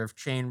par for a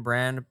chain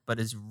brand, but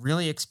is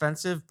really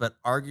expensive, but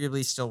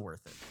arguably still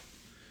worth it.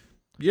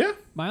 Yeah.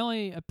 My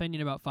only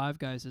opinion about Five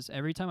Guys is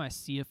every time I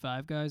see a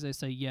Five Guys, I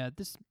say, yeah,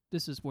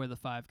 this is where the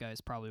Five Guys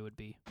probably would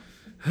be.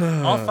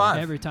 All five.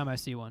 Every time I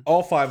see one.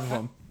 All 5 of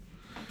them.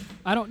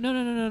 I don't.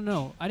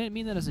 No. I didn't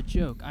mean that as a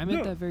joke. I meant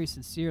No. that very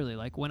sincerely.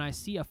 Like when I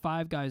see a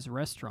Five Guys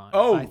restaurant,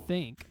 Oh. I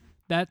think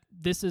that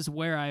this is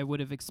where I would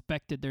have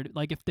expected there.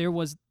 Like if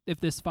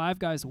this Five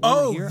Guys were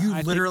Oh, here, you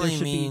I literally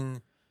think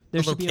mean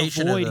there the should be a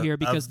location of void the- here of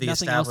because the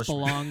nothing else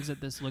establishment. belongs at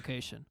this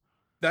location.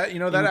 That It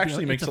that would be actually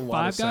like, makes it's a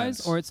lot of Five Guys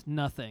sense. or it's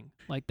nothing.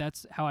 Like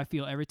that's how I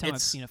feel every time I've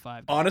It's- seen a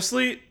Five Guys.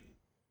 Honestly,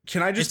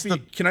 can I just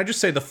can I just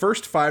say the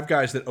first Five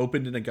Guys that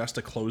opened in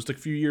Augusta closed a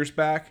few years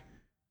back,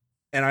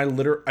 and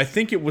I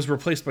think it was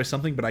replaced by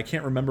something, but I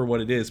can't remember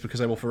what it is because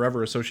I will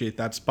forever associate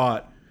that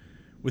spot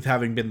with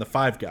having been the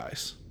Five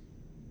Guys.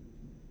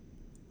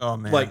 Oh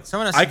man, Like,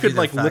 someone has I to could, do that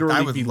like, fact. I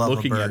literally would be love a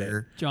looking at it.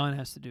 burger. John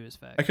has to do his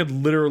fact. I could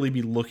literally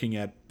be looking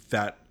at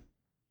that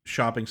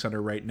shopping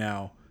center right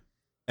now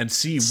and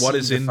see what See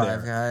is the in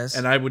Five there, Guys.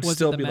 and I would Was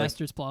still it the be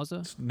Masters Plaza?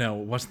 like, "No,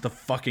 it wasn't the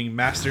fucking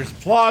Masters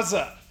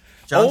Plaza.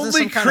 John's in Only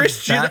some kind of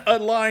Christian back-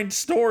 aligned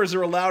stores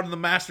are allowed in the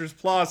Masters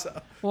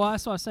Plaza." Well,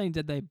 that's what I was saying.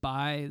 Did they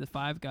buy the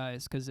Five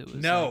Guys because it was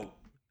No, like-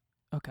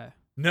 okay.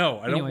 no,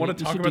 I don't Anyway, want you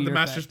to talk should about do the your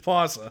Masters fact.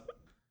 Plaza.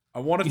 I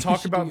want to You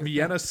talk should do about your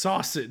Vienna fact.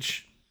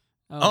 sausage.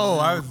 Oh,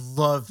 I no. would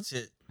love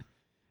to.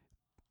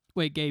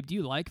 Wait, Gabe, do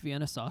you like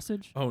Vienna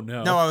sausage? Oh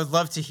no, No, I would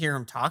love to hear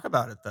him talk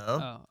about it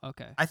though. Oh,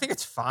 okay. I think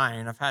it's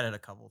fine. I've had it a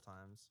couple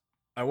times.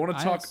 I want I to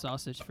had talk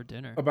sausage for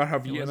dinner. about how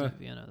It Vienna. wasn't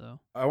Vienna though.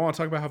 I want to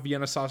talk about how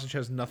Vienna sausage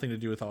has nothing to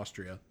do with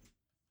Austria.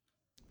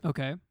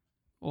 Okay.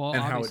 Well,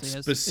 And how obviously it's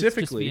it's just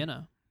specifically-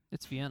 Vienna.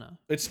 It's Vienna.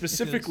 It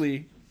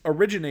specifically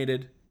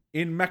originated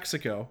in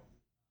Mexico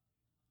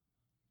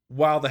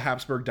while the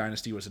Habsburg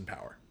dynasty was in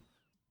power.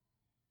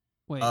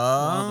 Wait,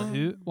 while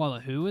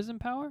the Who is in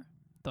power?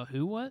 The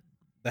Who what?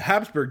 The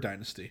Habsburg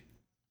dynasty.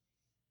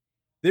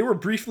 They were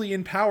briefly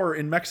in power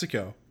in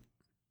Mexico.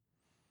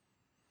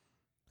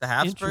 The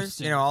Habsburgs,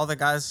 Interesting. all the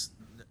guys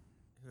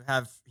who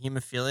have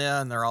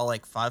hemophilia and they're all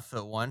like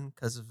 5'1"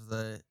 because of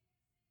the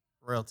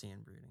royalty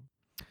inbreeding.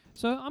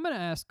 So I'm gonna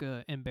ask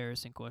a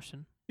embarrassing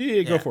question.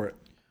 Yeah, go Yeah. for it.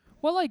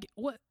 Well,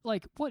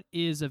 what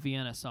is a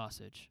Vienna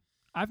sausage?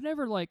 I've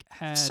never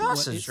had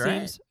Sausage, what it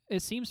right? seems.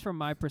 It seems from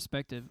my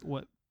perspective,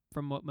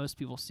 from what most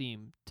people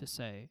seem to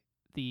say,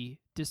 the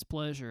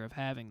displeasure of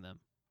having them.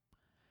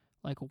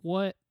 Like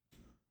what?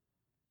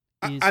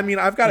 I mean,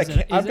 I've got is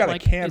it- I've is it got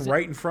like- a can is it-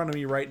 right in front of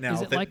me right now.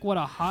 Is it that like what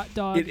a hot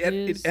dog it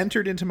is?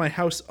 entered into my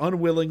house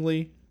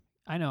unwillingly.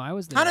 I know. I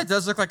was there. Kind of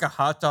does look like a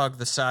hot dog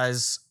the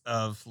size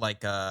of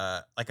like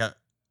a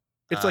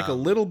It's like a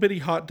little bitty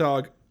hot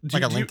dog.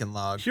 like a Lincoln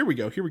log. Here we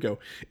go.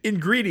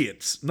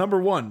 Ingredients. Number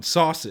 1,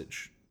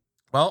 sausage.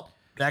 Well,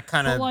 that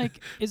kind But of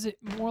like, is it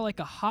more like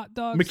a hot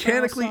dog?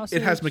 Mechanically, style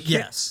it has sausage?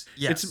 yes.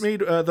 It's made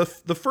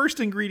the first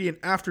ingredient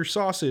after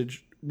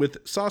sausage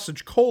with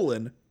sausage :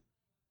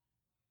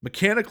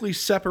 mechanically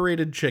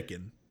separated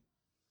chicken,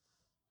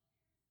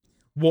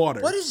 water,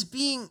 What is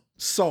being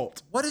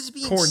salt. corn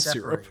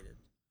syrup. separated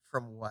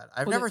from what?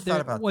 I've Well, never they're-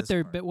 thought about what this.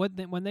 they're part. but what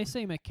they, when they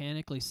say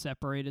mechanically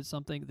separated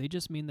something, they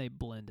just mean they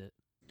blend it.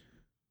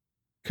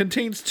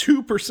 Contains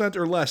 2%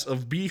 or less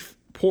of beef,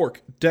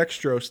 pork,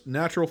 dextrose,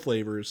 natural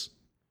flavors,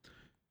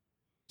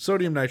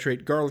 sodium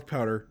nitrate, garlic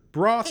powder,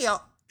 broth, Hey,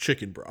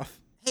 chicken broth.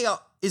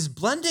 is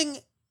blending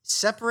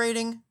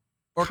separating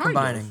or Kind of.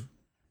 combining?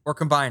 Or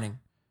combining?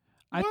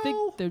 I Well-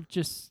 think they're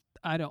just.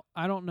 I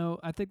don't know.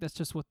 I think that's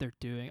just what they're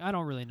doing. I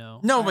don't really know.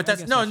 No, I- but I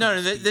that's guess no. I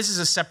shouldn't speak. This is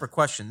a separate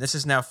question. This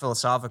is now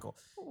philosophical.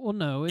 Well,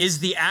 no. It's, Is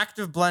the act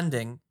of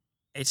blending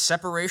a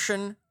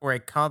separation or a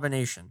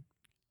combination?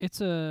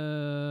 it's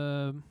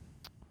a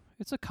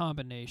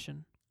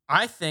combination.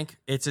 I think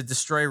it's a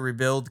destroy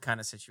rebuild kind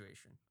of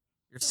situation.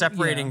 You're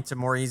separating Yeah. to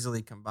more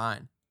easily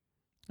combine.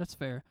 That's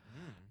fair.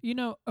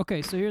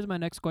 Okay, so here's my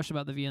next question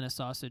about the Vienna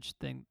sausage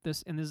thing.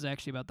 This is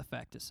actually about the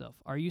fact itself.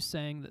 Are you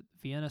saying that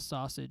Vienna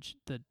sausage,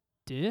 the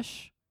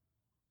dish,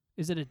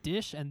 is it a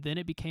dish and then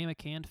it became a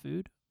canned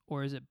food,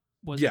 or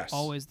was Yes. it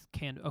always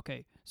canned?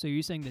 Okay, so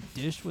you're saying the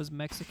dish was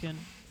Mexican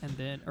and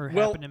then Well,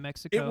 happened in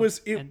Mexico?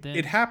 and then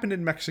it happened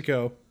in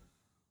Mexico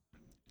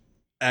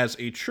as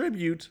a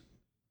tribute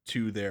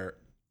to their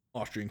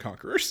Austrian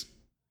conquerors.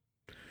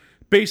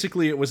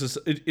 Basically, it was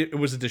it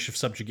was a dish of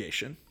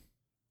subjugation.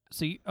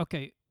 So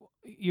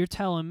you're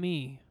telling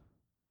me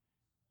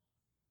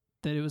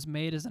that it was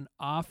made as an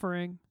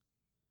offering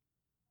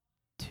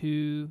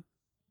to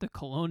the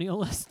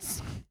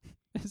colonialists?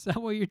 Is that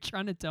what you're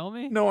trying to tell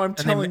me? No, I'm And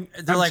telling.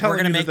 they're I'm like, we're telling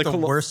gonna you that make the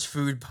colo- worst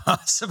food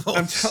possible.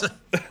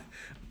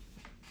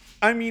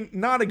 I mean,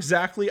 not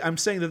exactly. I'm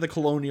saying that the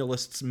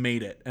colonialists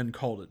made it and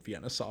called it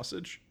Vienna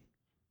sausage,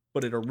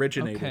 but it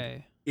originated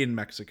Okay. in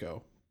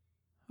Mexico.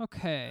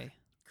 Okay.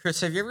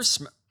 Chris, have you ever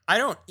smelled? I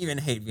don't even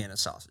hate Vienna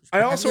sausage. I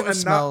but have also you ever am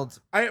smelled.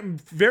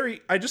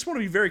 I just want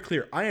to be very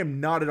clear. I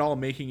am not at all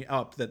making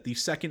up that the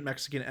Second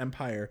Mexican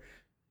Empire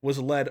was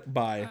led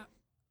by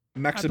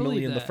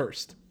Maximilian the that.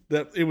 First.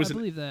 That it was I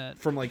believe that.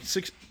 from like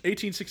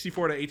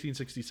 1864 to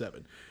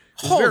 1867.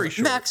 It's Hold, very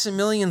short.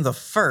 Maximilian the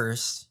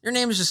First. Your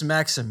name is just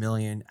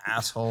Maximilian,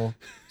 asshole.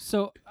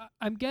 So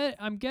I'm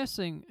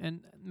guessing,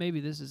 and maybe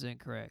this is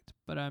incorrect,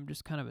 but I'm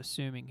just kind of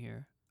assuming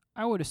here.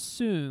 I would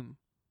assume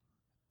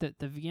that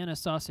the Vienna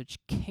sausage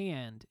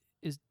canned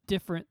is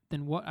different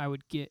than what I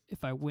would get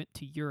if I went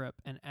to Europe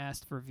and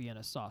asked for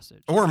Vienna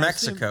sausage. Or I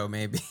Mexico,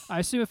 maybe. I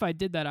assume if I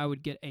did that, I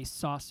would get a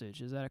sausage.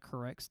 Is that a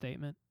correct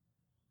statement?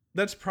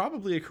 That's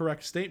probably a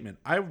correct statement.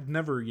 I've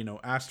never,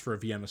 asked for a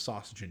Vienna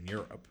sausage in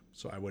Europe,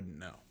 so I wouldn't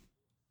know.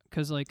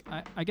 Because like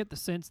I get the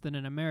sense that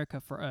in America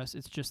for us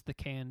it's just the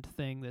canned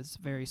thing that's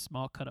very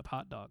small cut up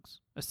hot dogs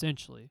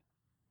essentially,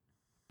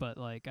 but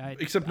like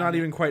Except not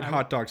even quite I-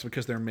 hot dogs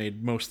because they're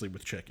made mostly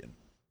with chicken.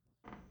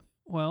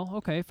 Well,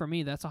 okay, for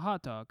me that's a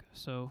hot dog,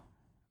 so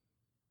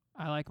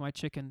I like my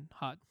chicken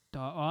hot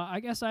dog. Well, I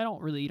guess I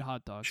don't really eat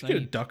hot dogs. Should I get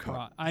a eat duck hot-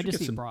 brat- you I should just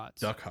get eat some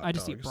brats. duck hot I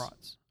just eat dogs.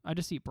 brats. I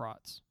just eat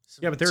brats.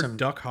 Yeah, but there are Some-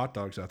 duck hot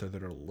dogs out there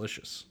that are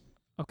delicious.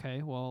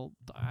 Okay, well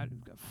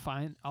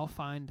I'll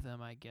find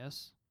them, I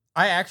guess.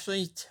 I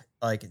actually,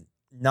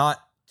 not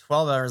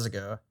 12 hours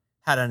ago,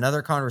 had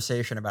another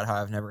conversation about how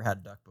I've never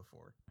had duck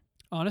before.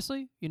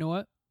 Honestly, you know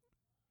what?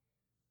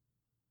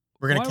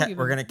 We're gonna Why do we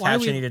we're even- gonna why do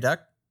catch we- and eat a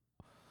duck.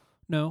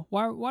 No,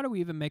 why do we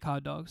even make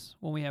hot dogs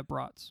when we have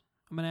brats?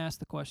 I'm gonna ask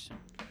the question.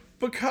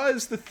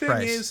 Because the thing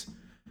Price. is,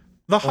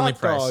 the Only hot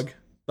price.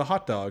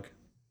 dog,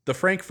 the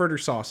Frankfurter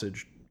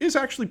sausage is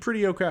actually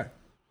pretty okay.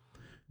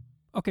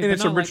 Okay, In but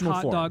its not original like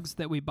hot form. dogs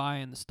that we buy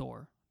in the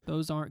store.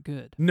 Those aren't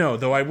good. No,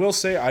 though I will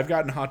say I've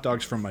gotten hot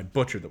dogs from my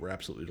butcher that were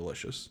absolutely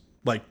delicious.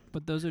 Like,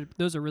 But those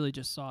are really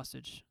just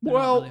sausage. They're not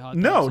well, really hot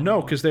no, dogs no,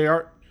 anymore. because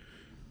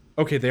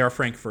they are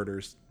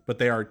Frankfurters, but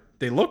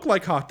they look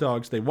like hot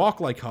dogs, they walk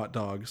like hot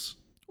dogs.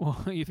 Well,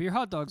 if your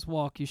hot dogs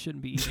walk, you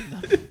shouldn't be eating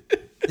them.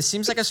 It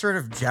seems like a sort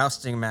of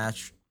jousting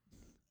match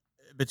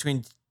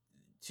between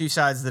two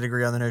sides that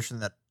agree on the notion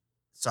that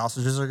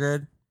sausages are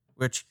good.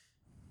 But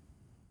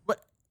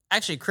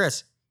actually,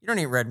 Chris, you don't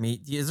eat red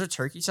meat. Is there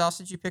turkey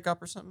sausage you pick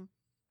up or something?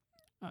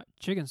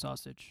 Chicken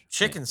sausage.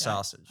 Chicken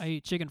sausage. I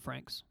eat chicken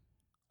franks.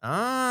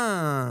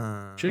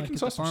 Ah, Chicken Like at the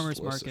sausage is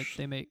farmers market, delicious.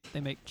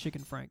 they make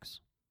chicken franks.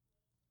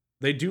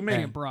 They do make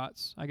Chicken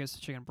brats. I guess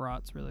chicken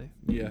brats really.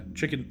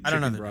 chicken. I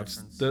don't know chicken the brats.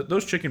 difference.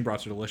 Those chicken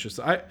brats are delicious.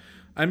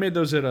 I made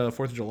those at 4th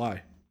of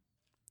July.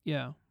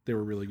 Yeah, They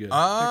were really good. Oh,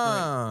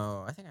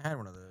 I think I had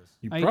one of those.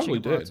 you I eat probably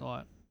chicken brats did. a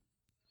lot.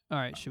 All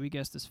right, should we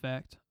guess this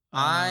fact?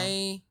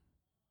 I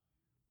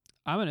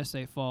I'm gonna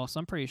say false.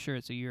 I'm pretty sure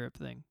it's a Europe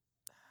thing.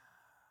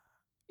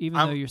 Even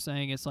I'm- though you're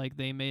saying it's like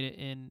they made it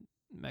in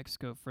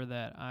Mexico for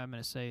that, I'm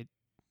gonna say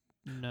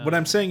no. What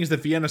I'm saying is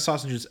that Vienna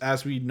sausages,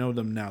 as we know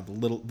them now, the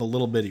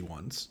little bitty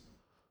ones.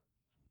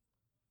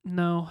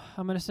 No,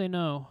 I'm gonna say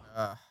no.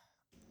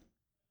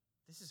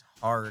 This is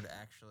hard,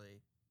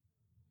 actually.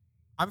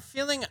 I'm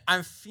feeling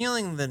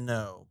the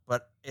no,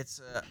 but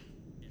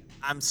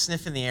I'm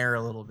sniffing the air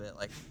a little bit,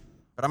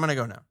 but I'm gonna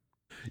go no.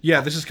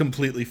 Yeah, this is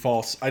completely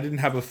false. I didn't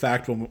have a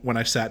fact when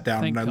I sat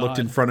down Thank and I looked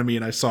in God. front of me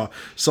and I saw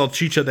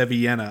Salchicha de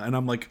Vienna and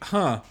I'm like,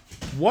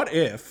 what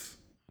if?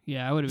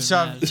 Yeah, I would have been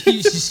So mad.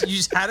 you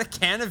just had a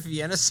can of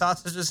Vienna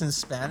sausages in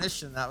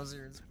Spanish, and that was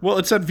your. Well,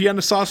 it said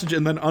Vienna sausage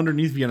and then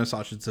underneath Vienna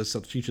sausage it says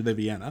Salchicha de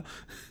Vienna.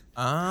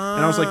 Ah,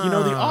 And I was like,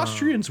 the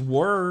Austrians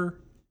were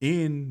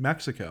in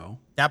Mexico.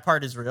 That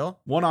part is real.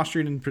 One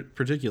Austrian in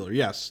particular,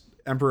 yes,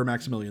 Emperor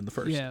Maximilian the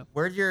First. Yeah,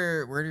 Where'd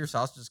your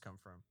sausages come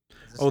from?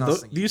 Is this Oh, not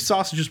something you- these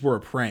sausages were a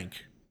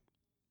prank.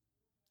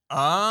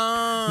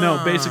 Oh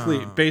No,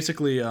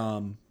 basically,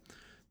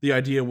 the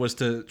idea was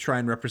to try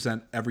and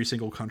represent every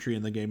single country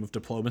in the game of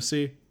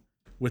diplomacy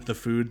with the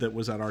food that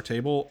was at our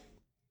table.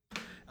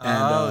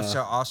 And,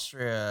 so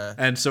Austria,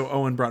 And so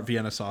Owen brought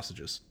Vienna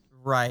sausages.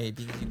 right?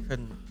 Because you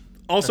couldn't.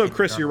 Also, cook it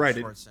Chris, you're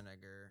Arnold right.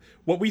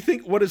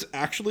 Schwarzenegger. What is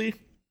actually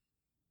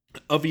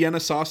a Vienna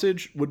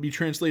sausage would be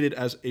translated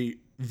as a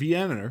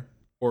Vienner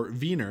or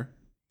Wiener.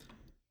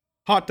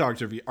 Hot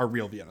dogs are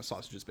real Vienna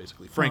sausages,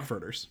 basically.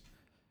 Frankfurters.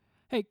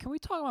 Hey, can we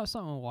talk about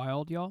something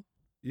wild, y'all?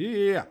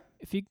 Yeah.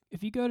 If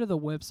you go to the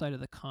website of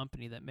the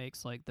company that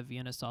makes like the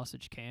Vienna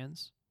sausage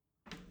cans,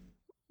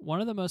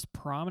 one of the most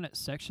prominent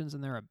sections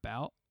in their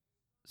about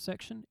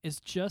section is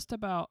just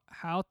about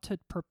how to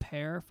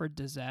prepare for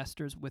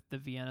disasters with the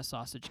Vienna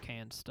sausage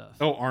can stuff.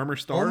 Oh, Armor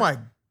Star. Oh my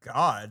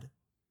god!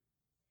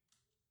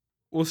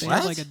 Well, They see,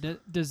 have What? like a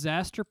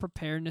disaster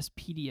preparedness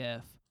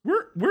PDF.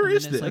 where and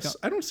is then it's this?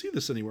 like I don't see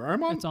this anywhere.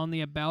 I'm on It's on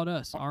the About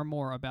Us,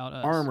 Armor About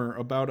Us. Armor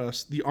About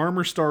Us. The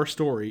Armor Star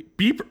story.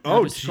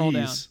 Oh, just scroll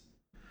down. jeez.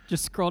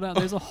 Just scroll down.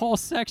 There's a whole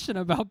section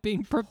about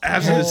being prepared.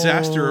 As a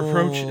disaster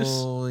approaches,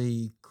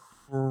 Holy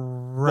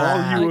while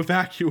crap. you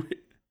evacuate.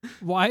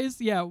 Why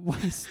is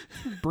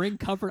bring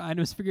comfort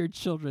items for your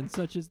children,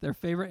 such as their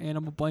favorite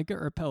animal blanket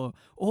or pillow,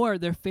 or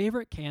their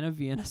favorite can of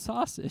Vienna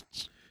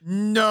sausage.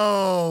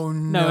 No,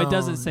 No, it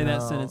doesn't say that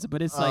no. sentence,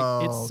 but it's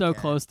like it's so Okay.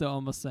 close to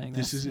almost saying that.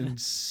 This is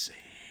sentence.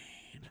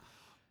 insane.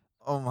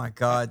 Oh my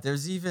god.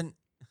 There's even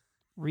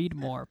Read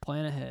more.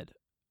 Plan ahead.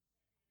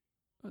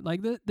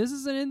 Like this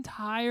is an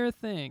entire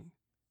thing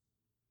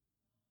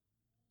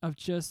of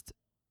just.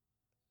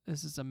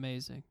 This is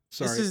amazing.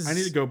 Sorry, I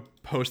need to go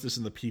post this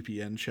in the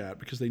PPN chat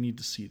because they need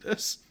to see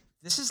this.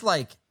 This is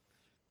like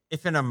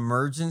if an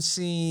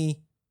emergency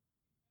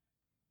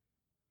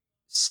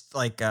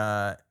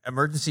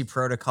emergency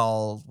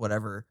protocol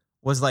whatever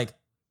was like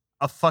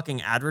a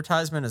fucking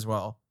advertisement as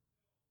well.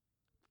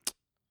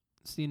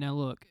 See, now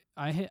look,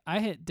 I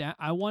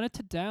wanted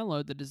to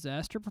download the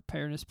disaster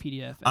preparedness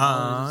PDF.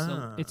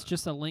 It's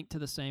just a link to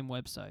the same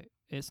website.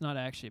 It's not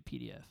actually a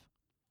PDF.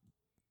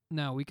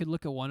 Now, we could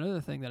look at one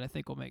other thing that I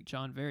think will make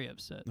John very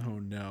upset. Oh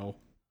no.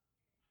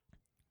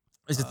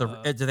 Is it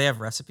do they have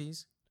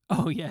recipes?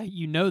 Oh yeah,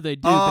 you know they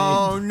do.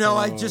 Oh babe. no,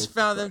 I Oh, just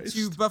found them Christ.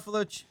 too.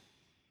 Buffalo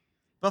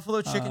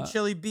chicken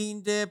chili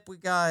bean dip. We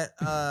got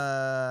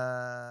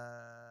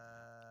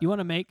You want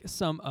to make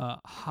some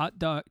hot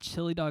dog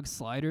chili dog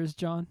sliders,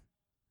 John?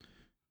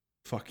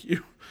 Fuck you.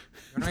 You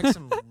want to make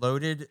some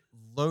loaded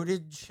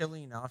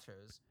chili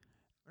nachos.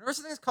 Whenever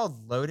something's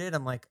called loaded,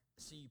 I'm like,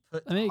 so you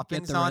put Let me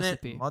get toppings the on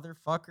recipe. it,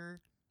 motherfucker.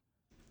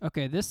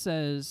 Okay, this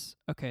says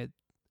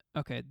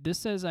this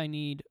says I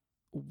need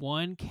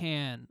 1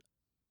 can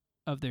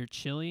of their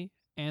chili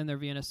and their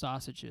Vienna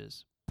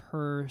sausages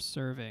per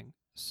serving.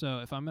 So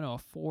if I'm going to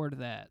afford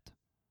that,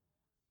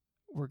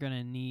 we're going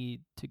to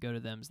need to go to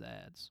them's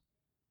ads.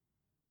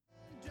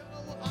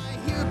 I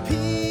hear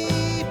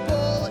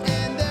people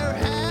and they're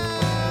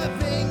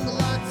having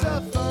lots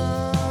of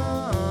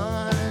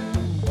fun.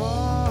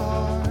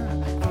 Far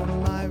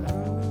from my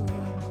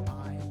room,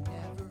 I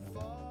never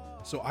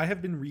fall. So I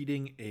have been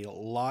reading a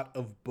lot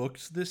of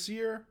books this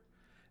year,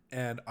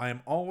 and I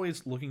am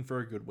always looking for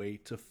a good way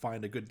to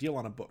find a good deal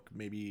on a book.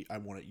 Maybe I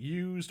want it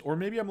used, or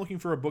maybe I'm looking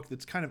for a book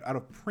that's kind of out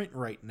of print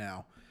right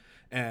now.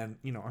 And,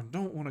 I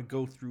don't want to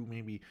go through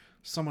maybe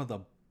some of the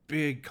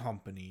big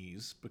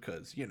companies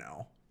because,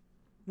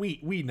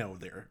 we know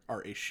there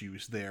are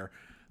issues there.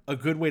 A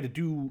good way to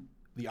do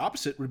the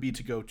opposite would be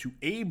to go to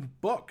Abe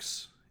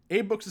Books.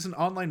 Abe Books is an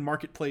online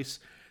marketplace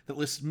that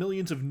lists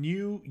millions of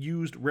new,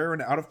 used, rare,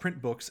 and out-of-print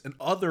books and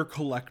other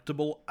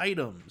collectible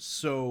items.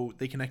 So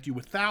they connect you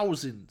with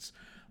thousands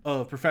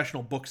of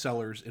professional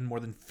booksellers in more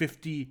than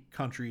 50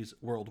 countries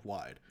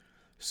worldwide.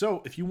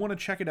 So if you want to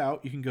check it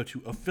out, you can go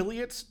to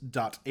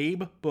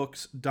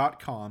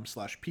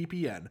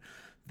affiliates.abebooks.com/ppn.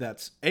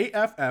 That's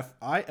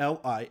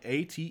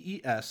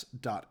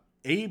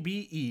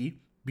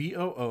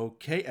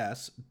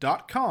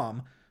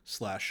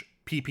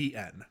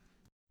affiliates.abebooks.com/ppn.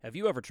 Have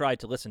you ever tried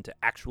to listen to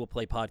actual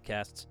play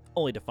podcasts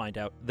only to find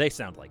out they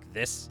sound like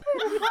this?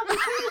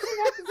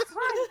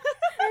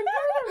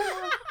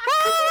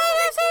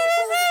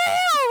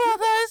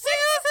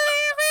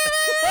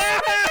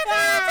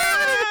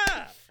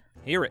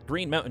 Here at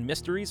Green Mountain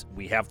Mysteries,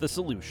 we have the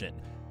solution.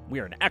 We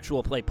are an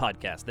actual play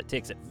podcast that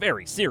takes it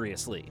very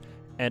seriously.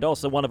 And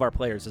also one of our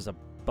players is a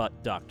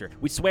butt doctor.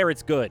 We swear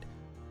it's good.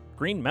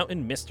 Green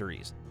Mountain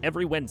Mysteries,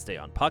 every Wednesday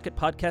on Pocket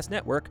Podcast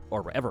Network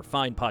or wherever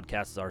fine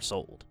podcasts are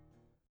sold.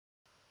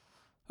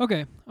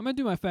 Okay, I'm going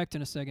to do my fact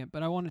in a second,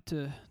 but I wanted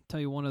to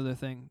tell you one other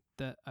thing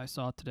that I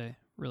saw today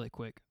really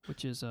quick,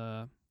 which is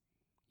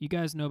you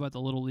guys know about the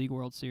Little League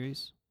World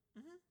Series?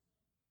 Mhm.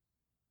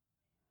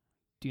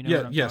 Do you know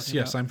what I'm talking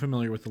about? I'm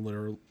familiar with the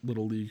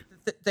Little League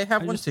They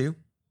have I one just- too.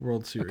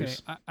 World Okay,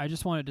 Series. I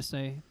just wanted to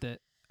say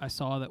that I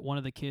saw that one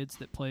of the kids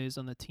that plays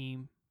on the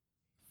team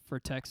for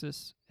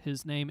Texas,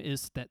 his name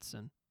is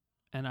Stetson.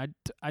 And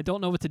I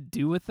don't know what to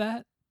do with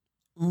that.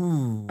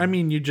 Ooh. I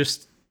mean, you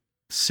just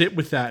sit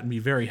with that and be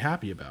very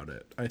happy about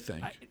it, I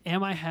think.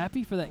 Am I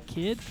happy for that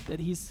kid that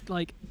he's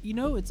like,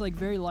 it's like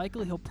very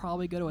likely he'll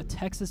probably go to a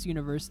Texas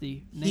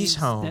university named He's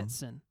home.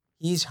 Stetson.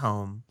 He's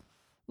home.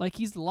 Like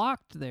he's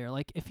locked there.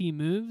 Like if he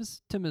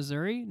moves to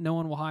Missouri, no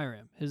one will hire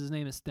him. His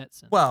name is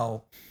Stetson.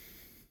 Well,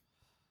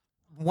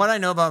 what I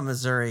know about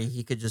Missouri,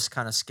 he could just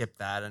kind of skip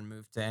that and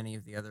move to any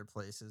of the other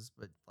places.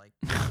 But like,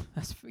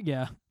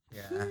 Yeah.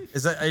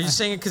 Are you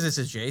saying it because it's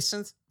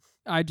adjacent?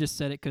 I just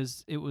said it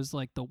because it was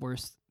like the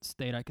worst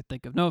state I could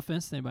think of. No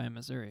offense to anybody in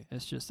Missouri.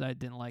 It's just I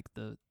didn't like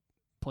the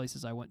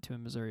places I went to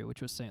in Missouri,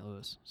 which was St.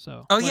 Louis.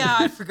 So. Oh yeah,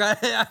 I forgot.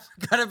 I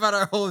forgot about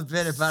our whole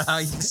bit about how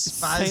you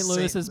despise St.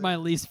 Louis is my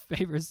least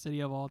favorite city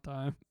of all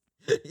time.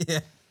 Yeah.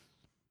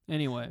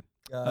 Anyway,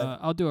 God.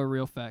 I'll do a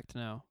real fact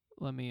now.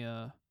 Let me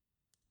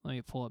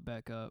pull it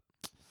back up.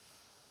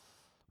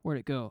 Where'd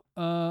it go?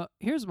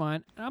 Here's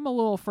mine. I'm a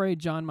little afraid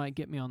John might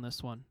get me on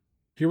this one,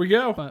 Here we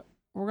go. but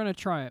we're gonna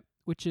try it.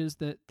 Which is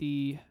that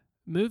the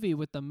movie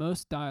with the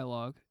most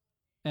dialogue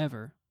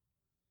ever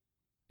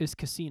is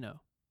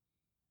Casino.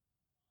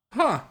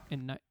 Huh.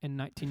 in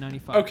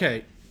 1995.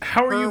 Okay.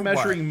 How are For you what?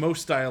 measuring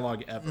most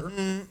dialogue ever?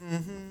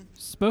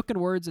 Spoken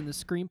words in the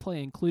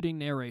screenplay, including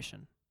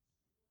narration.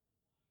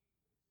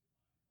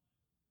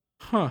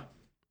 Huh.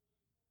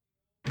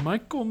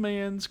 Michael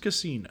Mann's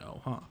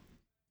Casino, huh?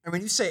 And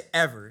when you say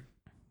ever,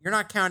 you're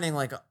not counting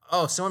like,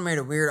 oh, someone made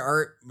a weird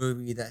art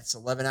movie that's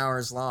 11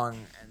 hours long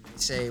and they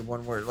say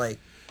one word. Like,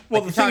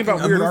 Well, like the you're thing about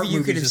talking a weird art movie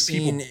you could movies have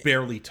is people seen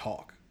barely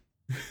talk.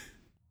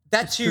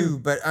 that too,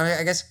 but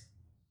I guess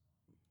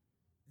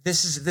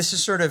this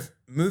is sort of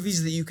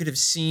movies that you could have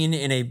seen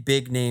in a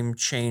big name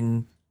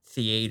chain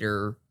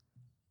theater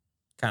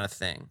kind of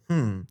thing.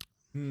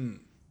 Hmm.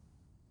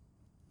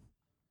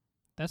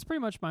 That's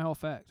pretty much my whole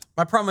fact.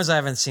 My problem is I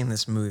haven't seen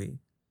this movie,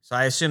 so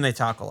I assume they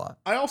talk a lot.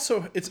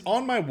 It's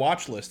on my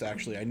watch list,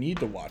 actually. I need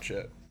to watch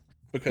it.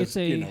 Because, It's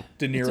a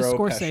De Niro, it's a Pesci.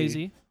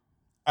 Scorsese.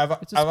 I've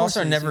It's a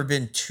also Scorsese. never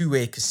been to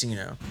a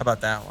casino. How about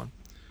that one?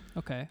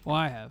 Okay, well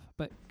I have,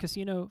 but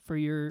Casino for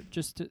your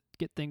just to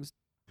get things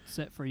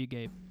set for you,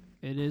 Gabe.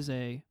 It is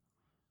a,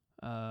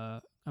 I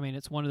mean,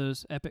 it's one of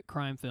those epic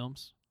crime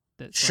films.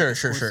 That's Sure, like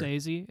sure.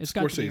 Scorsese. It's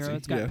got De Scorsese, Niro.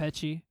 It's got yeah.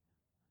 Pesci.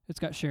 It's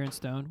got Sharon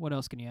Stone. What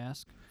else can you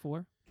ask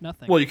for?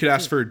 Nothing. Well, you could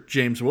That's ask it. for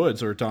James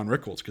Woods or Don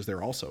Rickles because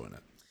they're also in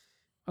it.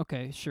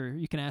 Okay, sure.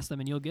 You can ask them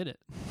and you'll get it.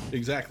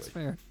 Exactly. It's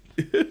fair.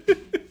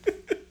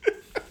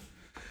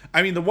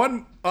 I mean, the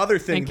one other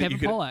thing And that Kevin you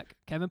could Pollak.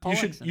 Kevin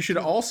Pollak. you should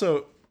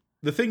also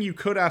the thing you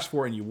could ask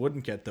for and you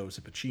wouldn't get though is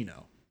a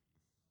Pacino,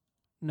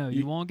 No, you-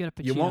 you won't get a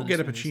Pacino. you won't in get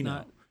this a movie. It's Pacino.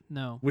 not-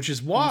 no. which is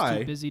He's why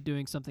too busy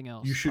doing something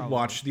else. you should probably.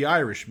 watch The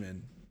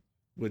Irishman,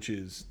 which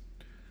is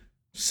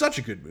such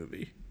a good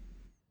movie.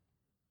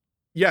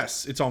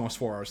 Yes, it's almost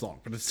 4 hours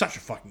long, but it's such a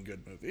fucking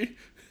good movie.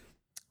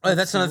 Oh,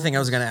 that's another thing I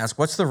was going to ask.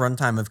 What's the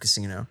runtime of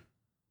Casino?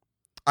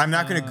 I'm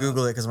not going to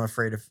Google it because I'm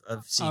afraid of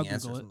seeing I'll Google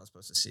answers it. I'm not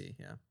supposed to see.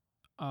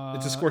 Yeah,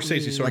 It's a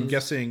Scorsese, so I'm is-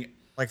 guessing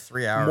like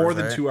 3 hours. more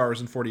than right? 2 hours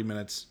and 40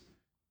 minutes,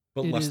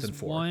 but It less is than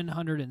 4.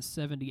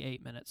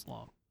 178 minutes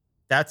long.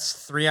 That's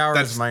 3 hours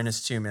That's-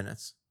 minus 2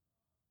 minutes.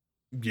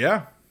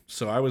 Yeah,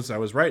 so I was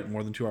right.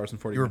 More than 2 hours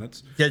and 40 You were-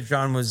 minutes. Yeah,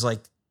 John was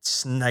like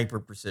sniper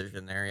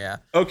precision there. Yeah.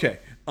 Okay,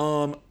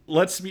 now.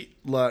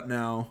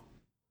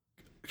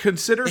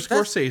 Consider Hey,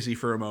 that's- Scorsese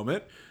for a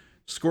moment.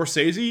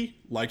 Scorsese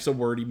likes a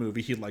wordy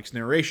movie. He likes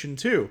narration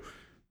too.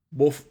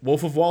 Wolf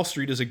of Wall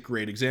Street is a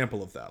great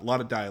example of that. A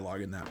lot of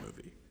dialogue in that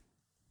movie.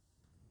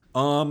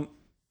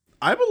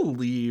 I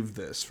believe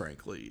this,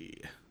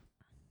 frankly.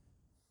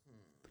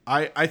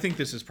 I think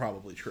this is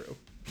probably true.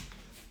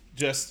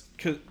 Just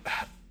cause,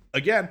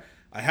 again,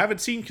 I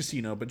haven't seen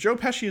Casino, but Joe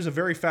Pesci is a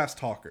very fast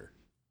talker.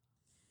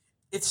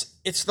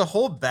 It's the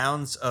whole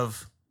bounds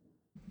of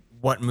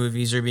what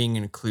movies are being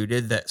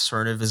included that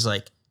sort of is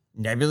like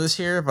nebulous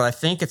here, but I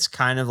think it's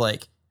kind of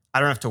like I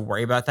don't have to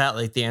worry about that.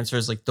 Like the answer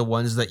is like the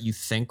ones that you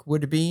think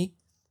would be.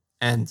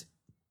 And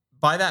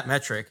by that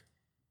metric,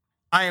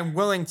 I am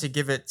willing to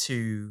give it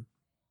to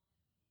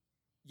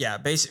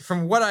basic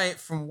from what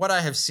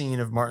I have seen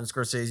of Martin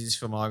Scorsese's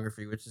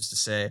filmography, which is to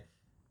say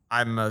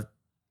I'm a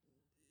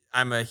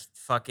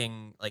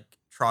fucking like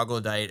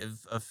troglodyte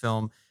of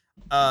film.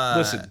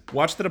 Listen,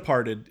 watch The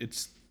Departed.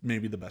 It's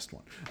maybe the best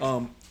one.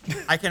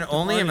 I can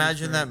only Departed is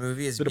imagine great. that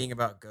movie as being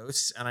about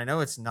ghosts, and I know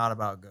it's not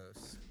about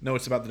ghosts. No,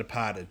 it's about The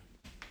Departed.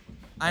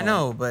 I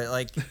know, but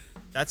like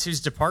that's who's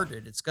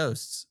departed. It's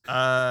ghosts.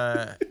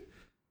 I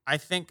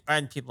think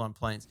and people on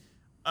planes.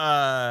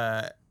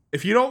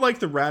 If you don't like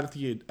the rat at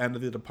the end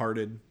of The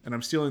Departed, and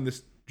I'm stealing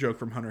this joke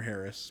from Hunter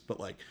Harris, but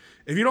like,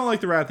 if you don't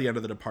like the rat at the end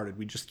of The Departed,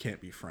 we just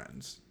can't be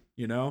friends.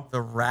 You know?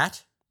 The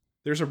rat.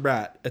 There's a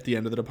rat at the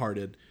end of The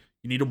Departed.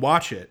 You need to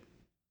watch it,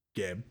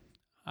 Gabe.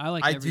 I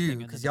like I everything do, in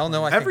The 'cause y'all know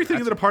Departed. I think Everything in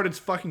The that's- Departed's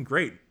fucking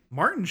great.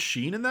 Martin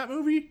Sheen in that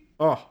movie?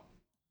 Oh.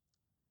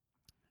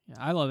 Yeah,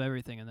 I love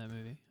everything in that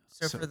movie.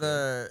 So So for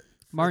the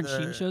Martin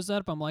the- Sheen shows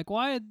up. I'm like,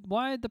 why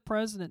did the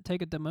president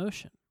take a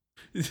demotion?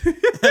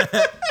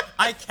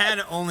 I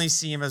can only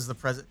see him as the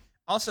president.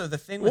 Also, the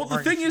thing. Well, With the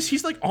Martin thing is, Sheen-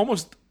 he's like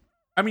almost.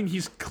 I mean,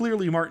 he's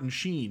clearly Martin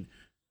Sheen,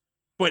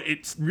 but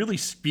it really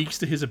speaks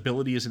to his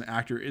ability as an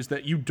actor is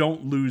that you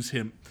don't lose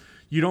him.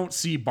 You don't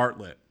see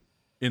Bartlett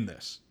in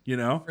this, you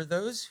know? for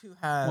those who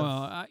have.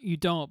 Well, you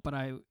don't, but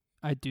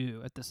I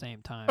do at the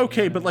same time.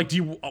 Okay, you know but what I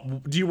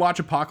like, do you watch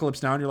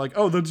Apocalypse Now and you're like,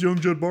 oh, that's young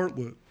Jed Bartlett?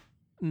 mean?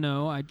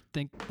 No, I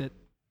think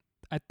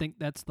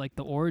that's like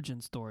the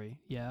origin story.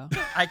 Yeah.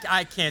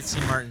 I can't see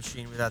Martin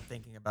Sheen without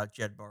thinking about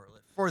Jed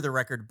Bartlett, for the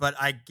record. But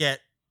I get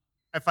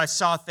if I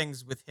saw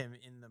things with him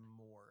in them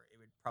more, it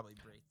would probably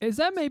break. Is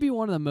that maybe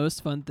one of the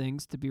most fun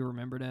things to be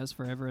remembered as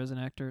forever as an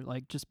actor?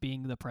 Like just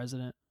being the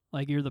president.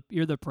 Like you're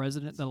the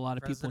president that a lot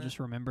of people President? just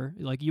remember.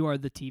 Like you are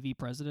the TV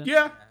president.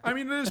 Yeah, I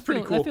mean, it is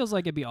pretty cool. That feels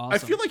like it'd be awesome. I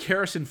feel like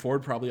Harrison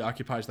Ford probably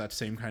occupies that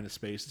same kind of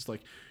space. It's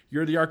like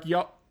you're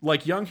the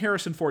like young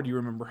Harrison Ford, you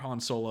remember Han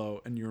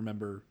Solo and you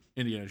remember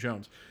Indiana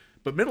Jones,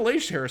 but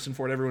middle-aged Harrison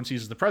Ford, everyone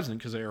sees as the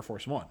president because of Air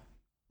Force One.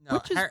 No,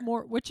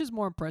 which is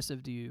more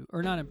impressive to you,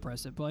 or not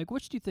impressive, but like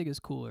which do you think is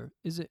cooler?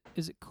 Is it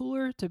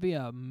cooler to be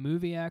a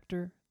movie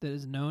actor that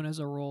is known as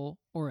a role,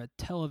 or a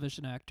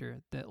television actor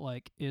that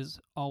like is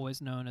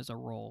always known as a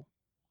role?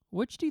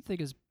 Which do you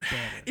think is better?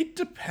 It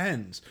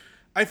depends.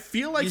 I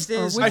feel like These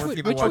days, Or more which,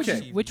 people which, watch would you,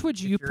 TV. which would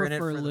If you you're in it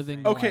prefer for the living?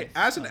 fame. okay, life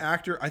as an of?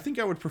 actor, I think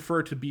I would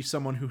prefer to be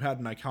someone who had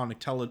an iconic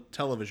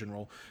television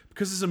role,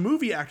 because as a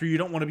movie actor, you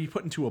don't want to be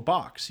put into a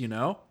box, you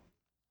know?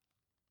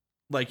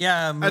 Like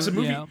Yeah, as a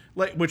movie, Yeah.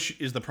 like, which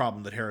is the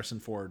problem that Harrison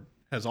Ford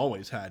has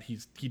always had.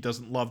 He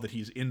doesn't love that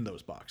he's in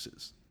those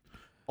boxes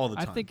all the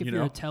I time. think if you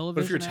you're a know?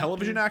 But if you're a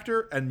television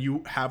actor and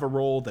you have a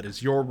role that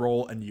is your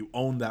role and you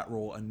own that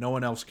role and no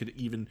one else could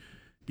even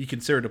be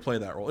considered to play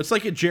that role, it's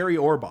like a Jerry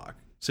Orbach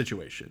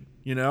situation,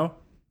 you know?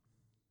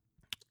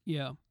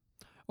 Yeah.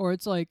 Or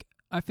it's like,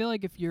 I feel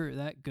like if you're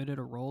that good at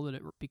a role that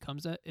it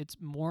becomes that, it's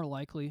more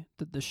likely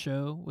that the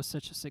show was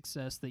such a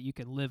success that you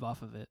can live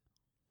off of it,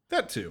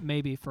 That too.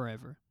 maybe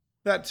forever.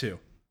 That too.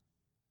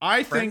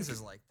 I Friends think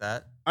is like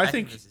that. I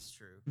think this is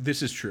true.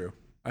 this is true.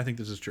 I think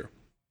this is true.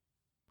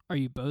 Are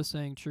you both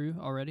saying true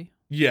already?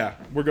 Yeah,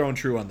 we're going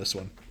true on this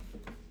one.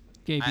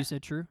 Gabe, I- you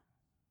said true?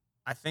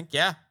 I think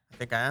I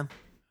am.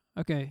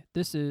 Okay,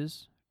 this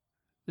is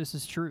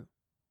true.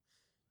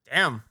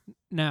 Damn.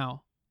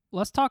 Now,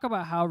 let's talk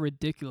about how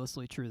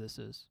ridiculously true this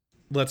is.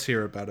 Let's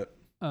hear about it.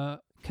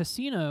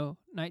 Casino,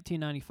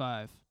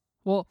 1995.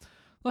 Well,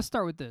 let's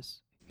start with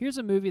this. Here's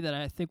a movie that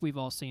I think we've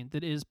all seen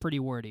that is pretty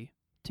wordy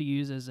to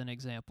use as an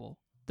example.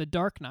 The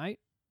Dark Knight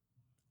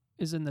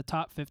is in the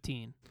top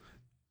 15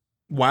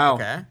 Wow.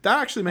 Okay. That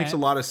actually makes At- a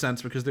lot of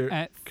sense because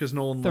at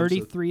Nolan loves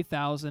it.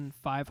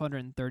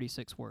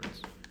 33,536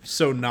 words.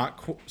 So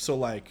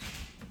like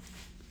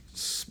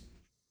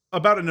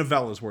about a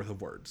novella's worth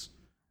of words.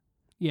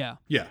 Yeah.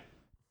 Yeah.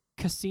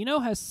 Casino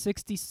has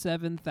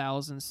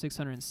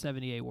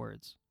 67,678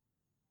 words.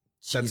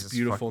 That's Jesus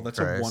beautiful. fucking That's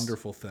Christ. a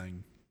wonderful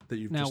thing that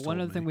you've Now, just one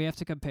told other thing me. we have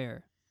to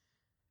compare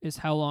is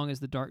how long is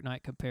The Dark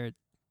Knight compared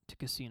to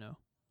Casino?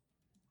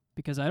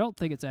 Because I don't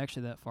think it's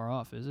actually that far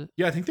off, is it?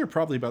 Yeah, I think they're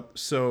probably about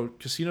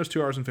Casino's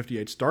 2 hours and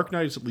 58. Dark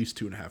Knight is at least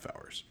 2.5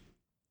 hours.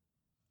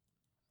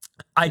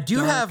 I do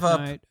Dark have up.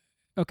 Knight-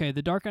 Okay,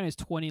 The Dark Knight is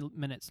 20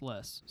 minutes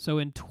less. So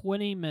in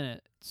 20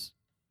 minutes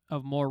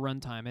of more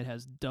runtime, it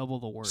has double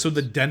the words. So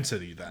the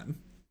density then.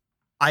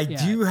 I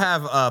Yeah. do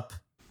have up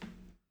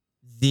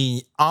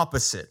the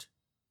opposite.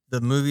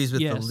 The movies with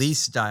the Yes.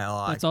 least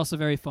dialogue. That's also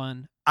very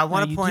fun. I Now,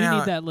 want to you point do out.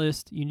 need that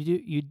list.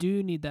 You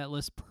do need that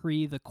list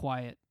pre The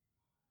Quiet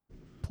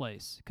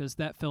Place, because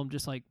that film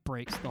just like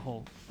breaks the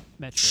whole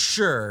metric.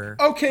 Sure.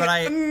 Okay, But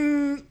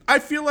I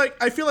feel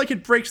like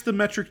it breaks the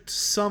metric to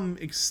some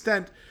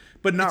extent,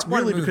 but not It's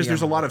one really because movie,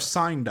 there's a Emily. lot of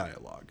sign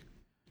dialogue.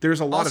 There's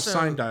a lot of Also-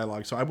 sign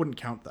dialogue, so I wouldn't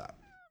count that.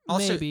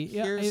 Also, Maybe,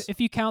 yeah. here's-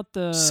 If you count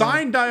the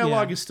Sign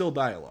dialogue yeah. is still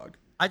dialogue.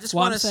 I just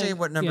Well, want I'm to say saying-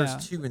 what numbers yeah.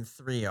 2 and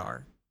 3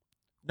 are.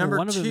 Well, Number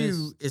one of them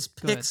 2 is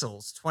go ahead. Pixels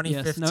Yes,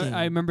 2015. no,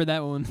 I remember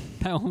that one.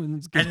 That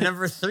one's good. And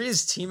number 3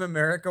 is Team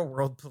America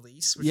World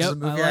Police, which is Yep, a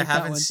movie I I, like that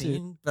haven't one too.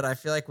 seen, but I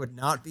feel like would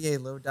not be a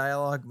low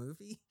dialogue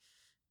movie.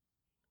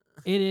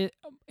 It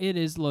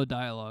is low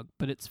dialogue,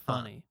 but it's Huh.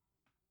 funny.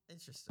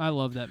 Interesting. I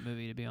love that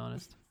movie, to be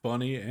honest.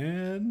 Funny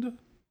and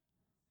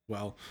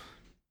well,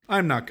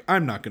 I'm not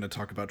going to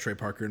talk about Trey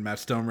Parker and Matt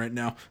Stone right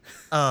now.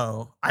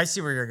 Oh, I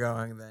see where you're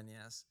going then,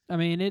 yes. I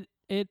mean,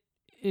 it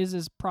is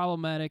as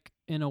problematic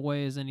in a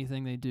way as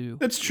anything they do.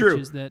 That's true.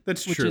 Which is that,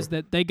 That's which true. is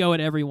that they go at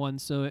everyone.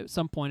 So at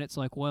some point, it's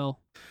like,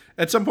 well,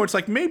 At some point, it's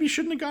like maybe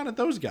shouldn't have gone at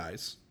those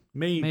guys.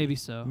 maybe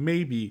so.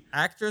 Maybe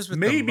Actors with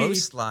Maybe- the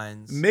most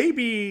lines.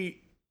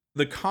 maybe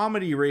the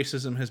comedy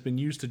racism has been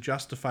used to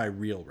justify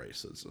real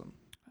racism.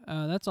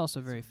 That's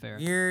also very fair.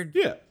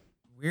 Yeah.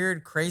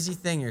 Weird, crazy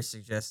thing you're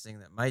suggesting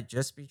that might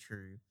just be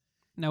true.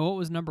 Now, what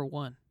was number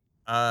one?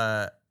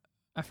 Uh,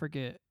 I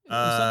forget. It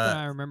was something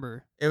Uh, I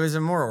remember. it was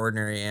a more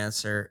ordinary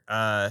answer.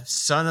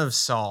 Son of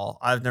Saul.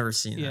 I've never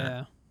seen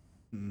Yeah,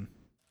 Mm.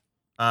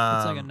 that.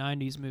 it's like a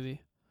 '90s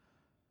movie.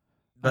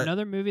 but-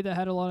 Another movie that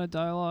had a lot of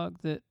dialogue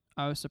that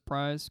I was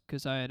surprised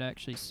because I had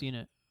actually seen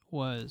it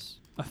was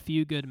A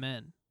Few Good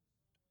Men.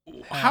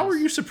 How are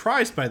Has- you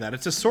surprised by that?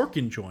 It's a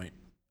Sorkin joint.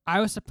 I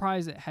was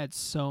surprised it had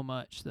so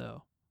much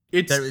though.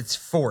 It's that it's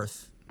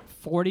fourth.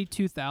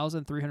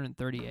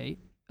 42,338.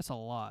 That's a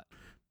lot.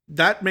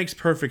 that makes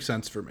perfect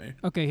sense for me.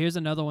 Okay, here's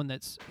another one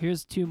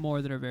here's two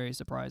more that are very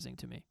surprising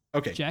to me.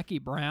 Okay, Jackie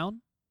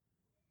Brown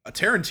a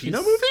Tarantino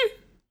is-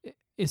 movie?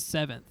 is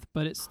 7th,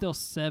 but it's still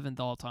 7th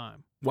all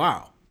time.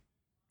 Wow.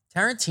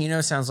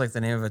 Tarantino sounds like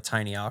the name of a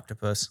tiny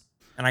octopus,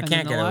 and I And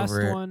can't then get the last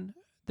over it. one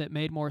that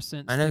made more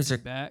sense I know it's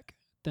thinking back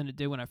than it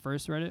did when I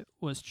first read it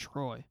was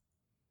Troy.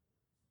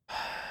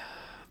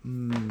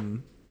 Hmm.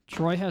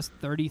 Troy has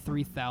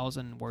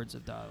 33,000 words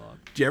of dialogue.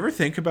 Do you ever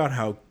think about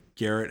how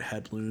Garrett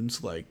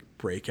Hedlund's like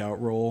breakout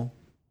role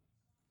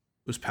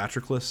was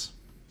Patroclus?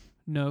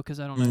 No, because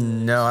I don't know. who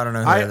that No, is. I don't know.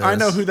 Who that I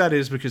know is. who that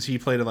is because he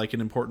played like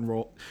an important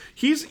role.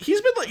 He's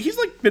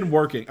been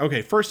working.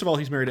 Okay, first of all,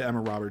 he's married to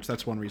Emma Roberts.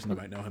 That's one reason you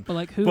might know him. But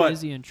like, who is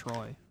But- he in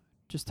Troy?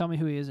 Just tell me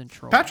who he is in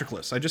Troy.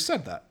 Patroclus, I just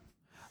said that.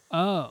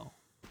 Oh,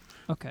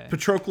 okay.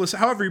 Patroclus,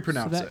 however you So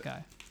pronounce that it.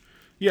 guy.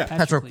 Yeah.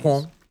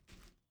 Patroclus.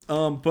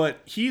 Patroclus.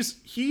 But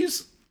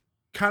he's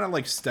kind of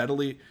like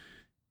steadily.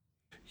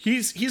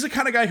 He's the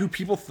kind of guy who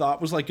people thought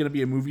was like going to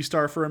be a movie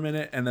star for a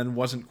minute and then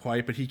wasn't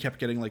quite, but he kept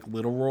getting like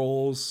little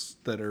roles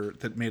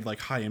that made like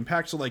high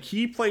impact. So like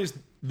he plays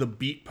the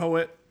beat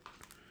poet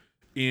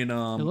in It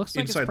looks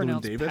like Inside it's Llewyn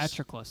pronounced Davis.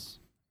 Patroclus.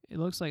 It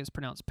looks like it's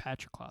pronounced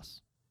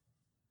Patroclus.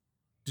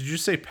 Did you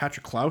just say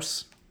Patrick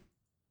Klaus?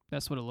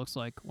 That's what it looks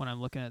like when I'm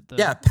looking at the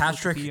Yeah,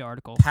 Patrick- Wikipedia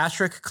article.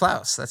 Patrick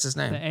Klaus. That's his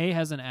name. The A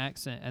has an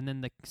accent, and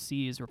then the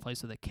C is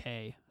replaced with a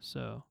K.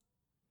 So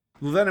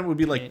Well, then it would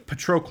be like Okay.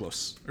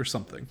 Patroclus or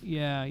something.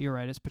 yeah, you're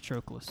right. It's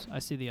Patroclus. I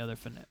see the other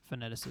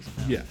phoneticism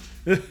now. Yeah.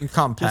 You can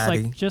call him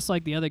Patty. Just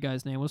like the other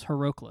guy's name was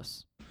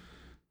Heroclus.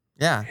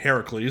 Yeah.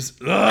 Heracles.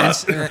 And,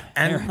 Ugh.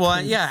 and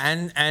well,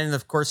 yeah, and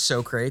of course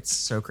Socrates.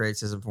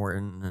 Socrates is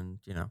important,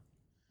 and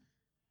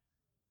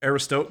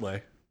Aristotle.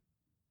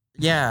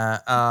 yeah.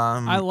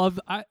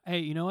 Hey,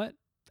 you know what?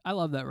 I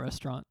love that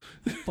restaurant.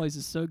 That place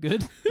is so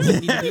good.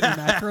 Eating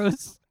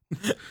macros.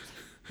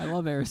 I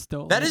love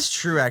Aristotle. That is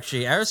true,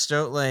 actually.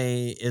 Aristotle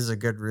is a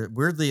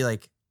weirdly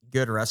like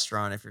good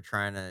restaurant if you're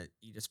trying to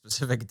eat a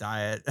specific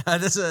diet.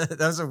 That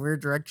was a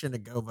weird direction to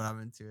go, but I'm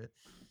into it.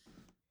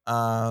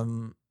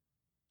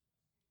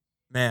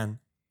 Man,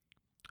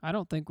 I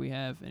don't think we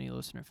have any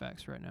listener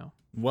facts right now.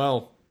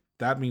 Well,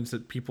 that means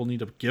that people need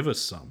to give us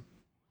some.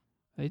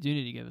 They do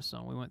need to give us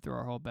some. We went through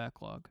our whole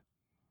backlog.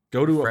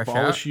 Go to Fresh out.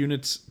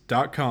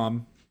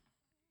 abolishunits.com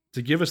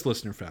to give us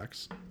listener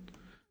facts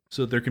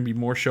so that there can be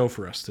more show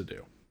for us to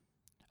do.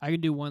 I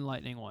can do one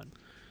lightning one.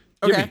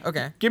 okay,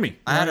 okay. Gimme.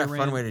 I had We a ran-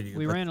 fun way to do it.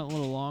 We but- ran a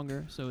little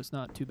longer, so it's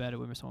not too bad if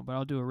we miss one. But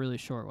I'll do a really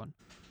short one.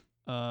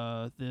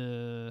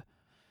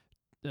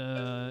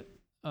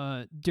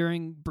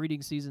 During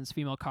breeding seasons,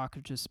 female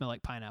cockroaches smell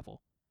like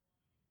pineapple.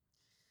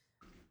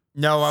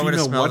 No, I would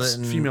have Female smelled what's-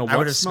 it. female I would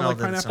what have smell like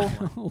smelled it at some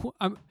pineapple?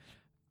 point.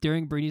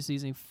 During breeding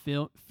season,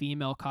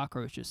 female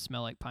cockroaches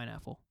smell like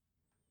pineapple.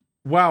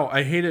 Wow,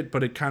 I hate it,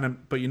 but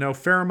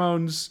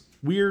pheromones,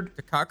 weird.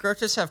 Do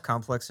cockroaches have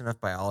complex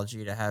enough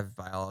biology to have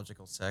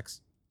biological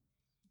sex?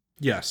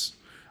 Yes.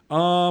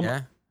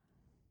 Yeah.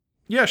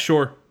 Yeah,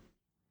 sure.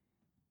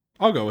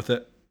 I'll go with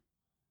it.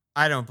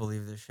 I don't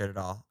believe this shit at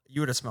all. You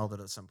would have smelled it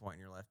at some point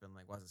in your life, been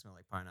like, why does it smell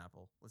like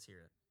pineapple? Let's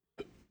hear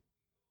it.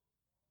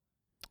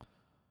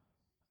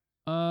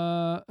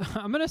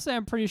 I'm gonna say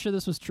I'm pretty sure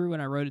this was true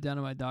when I wrote it down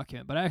in my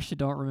document, but I actually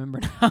don't remember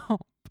now.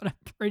 But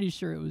I'm pretty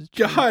sure it was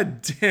true.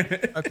 God damn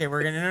it. Okay,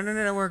 we're gonna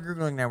no. We're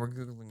googling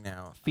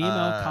now.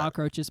 Female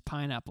cockroaches,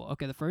 pineapple.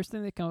 Okay, the first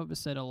thing they come up with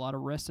said a lot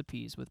of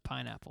recipes with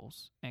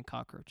pineapples and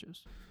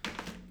cockroaches.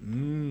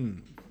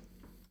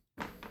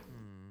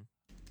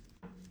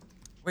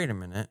 Wait a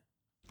minute.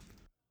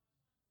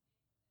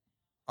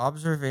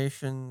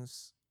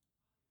 Observations.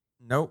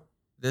 Nope.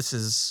 This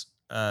is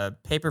a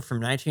paper from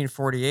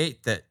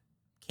 1948 that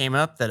came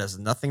up that has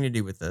nothing to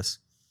do with this.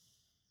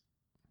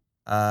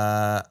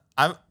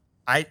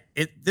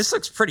 This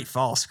looks pretty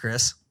false,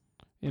 Chris.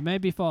 It may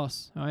be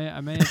false.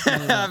 I may have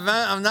said it wrong.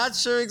 I'm not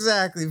sure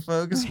exactly,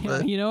 folks.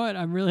 But You know what?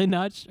 I'm really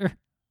not sure.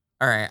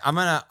 all right, I'm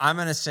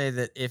gonna say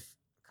that if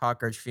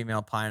cockroach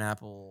female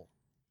pineapple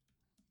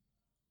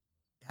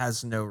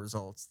has no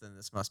results, then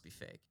this must be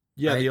fake.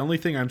 Yeah, Right. the only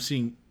thing I'm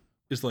seeing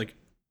is like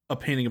a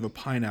painting of a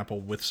pineapple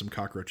with some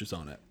cockroaches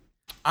on it.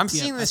 I'm Yeah,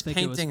 seeing I this think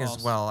it was painting as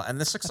false. well, and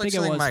this looks I like think it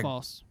something was my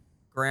false.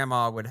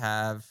 grandma would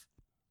have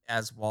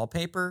as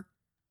wallpaper.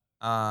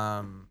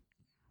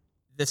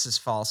 This is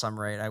false. I'm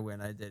right. I win.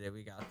 I did it.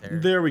 We got there.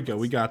 There we go.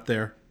 We got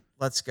there.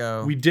 Let's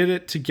go. We did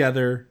it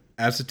together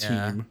as a team.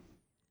 Yeah.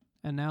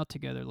 And now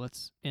together,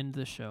 let's end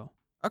the show.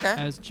 okay.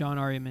 As John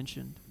already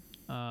mentioned,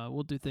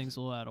 we'll do things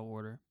a little out of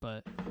order,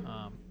 but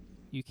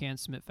you can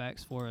submit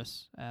facts for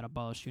us at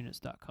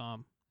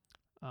abolishunits.com.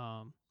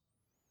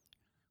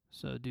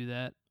 So do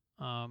that.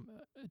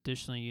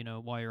 Additionally,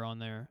 while you're on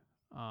there,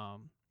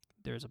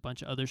 there's a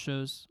bunch of other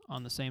shows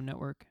on the same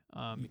network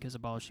because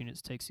Abolish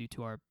Units takes you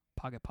to our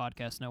Pocket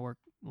Podcast Network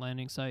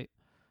landing site.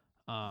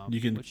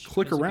 You can which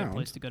click is a good around.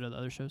 place to go to the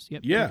other shows.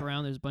 Yep, Yeah. click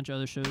around. There's a bunch of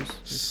other shows.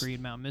 There's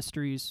Green Mountain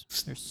Mysteries.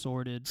 There's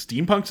Sorted.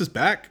 Steampunks is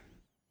back.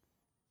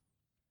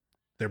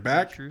 They're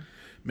back, True.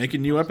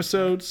 making new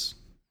episodes.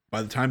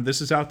 By the time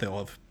this is out, they'll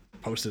have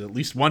posted at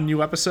least one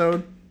new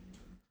episode.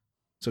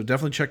 So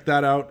definitely check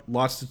that out.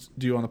 Lots to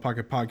do on the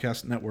Pocket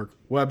Podcast Network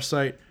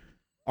website.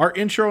 Our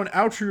intro and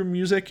outro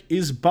music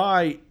is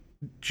by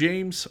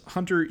James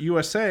Hunter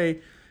USA,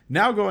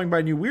 now going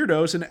by New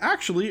Weirdos. And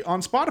actually,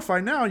 on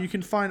Spotify now, you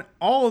can find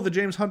all of the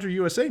James Hunter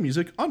USA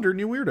music under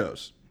New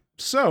Weirdos.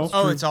 So,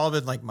 It's all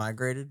been like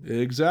migrated.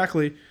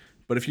 exactly.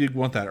 But if you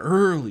want that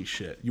early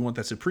shit, you want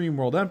that Supreme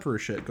World Emperor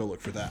shit, go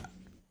look for that.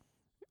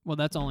 Well,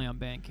 that's only on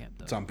Bandcamp,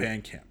 though. It's on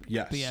Bandcamp.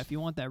 Yes. But yeah, if you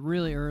want that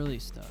really early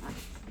stuff,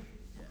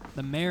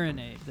 the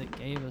marinade that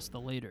gave us the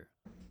later.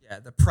 Yeah,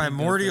 the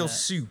primordial that.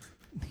 soup.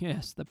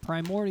 Yes, the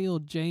primordial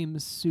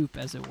James soup,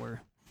 as it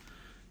were.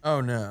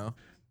 Oh no.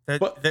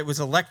 But- That was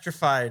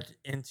electrified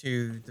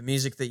into the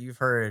music that you've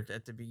heard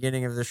at the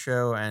beginning of the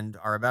show and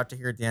are about to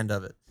hear at the end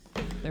of it.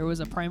 There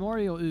was a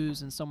primordial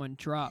ooze, and someone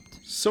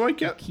dropped So I a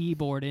get.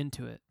 keyboard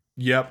into it.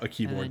 Yep, a And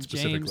keyboard then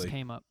specifically. James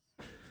came up.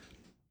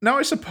 Now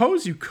I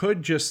suppose we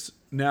could just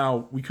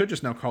now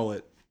call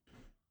it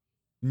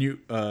New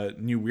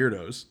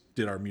Weirdos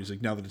did our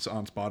music. Now that it's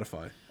on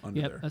Spotify under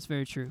Yep, there. that's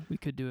very true. We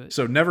could do it.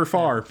 So Never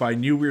Far by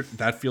New Weird.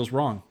 That feels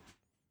wrong.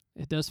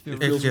 It does feel It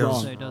feels wrong,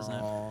 wrong. say, doesn't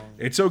it?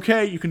 It's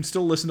okay. You can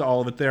still listen to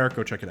all of it there.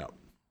 Go check it out.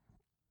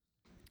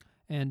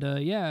 And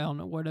yeah,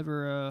 on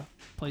whatever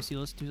place you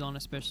listen to is on,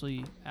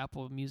 especially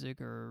Apple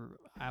Music or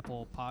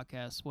Apple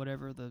Podcasts,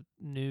 whatever the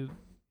new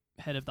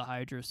head of the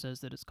Hydra says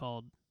that it's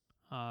called,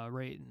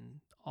 rate and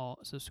all,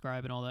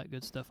 subscribe and all that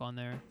good stuff on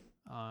there.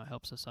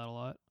 Helps us out a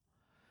lot.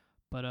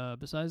 But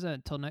besides that,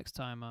 until next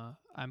time,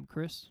 I'm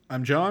Chris.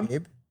 I'm John.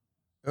 Gabe?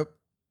 Oh,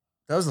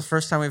 that was the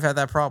first time we've had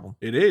that problem.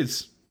 It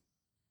is.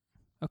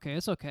 Okay,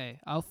 it's okay.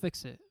 I'll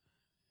fix it.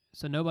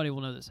 So nobody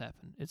will know this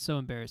happened. It's so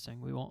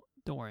embarrassing. We won't.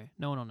 Don't worry.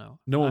 No one will know.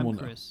 No one I'm will know.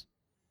 Chris.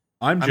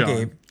 I'm John.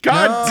 Gabe.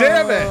 God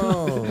damn it!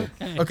 No.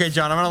 Okay. Okay,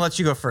 John, I'm gonna let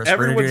you go first.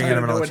 Everyone's We're gonna do it again.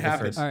 gonna I'm gonna know let what you go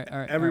happened. first. All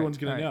right. Everyone's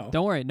gonna all right. know.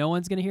 Don't worry. No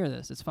one's gonna hear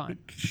this. It's fine.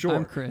 Sure.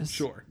 I'm Chris.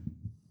 Sure.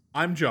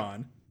 I'm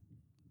John.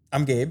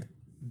 I'm Gabe.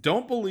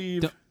 Don't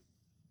believe. Don't-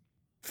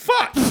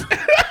 Fuck!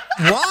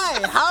 Why?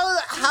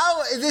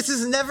 How? This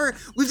is never.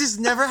 We've just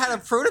never had a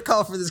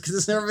protocol for this because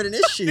it's never been an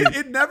issue.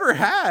 It never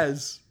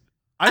has.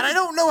 And I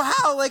don't know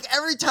how. Like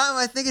every time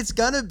I think it's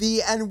gonna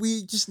be, and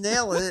we just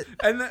nail it.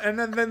 And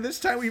then this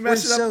time we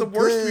mess We're it up so the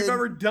worst we've good.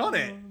 ever done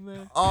it.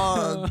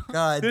 Oh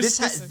God! This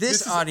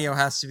This is- audio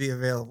has to be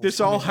available. This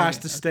all has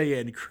okay, to stay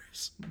in,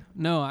 Chris.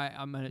 No,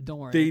 I'm gonna. Don't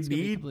worry. They It's gonna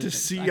be need completely to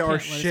fixed. see I our can't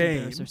let us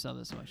embarrass shame. ourselves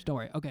this much. Don't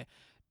worry. Okay.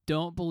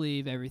 Don't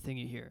believe everything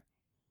you hear.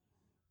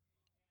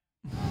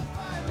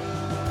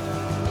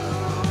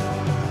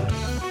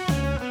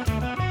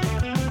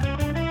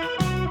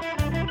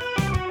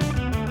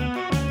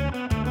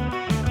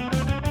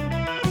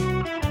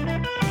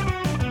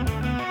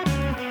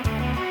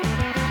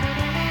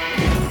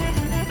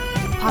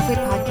 Pocket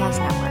Podcast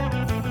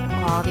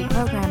Network. Quality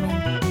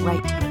programming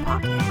right to your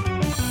pocket.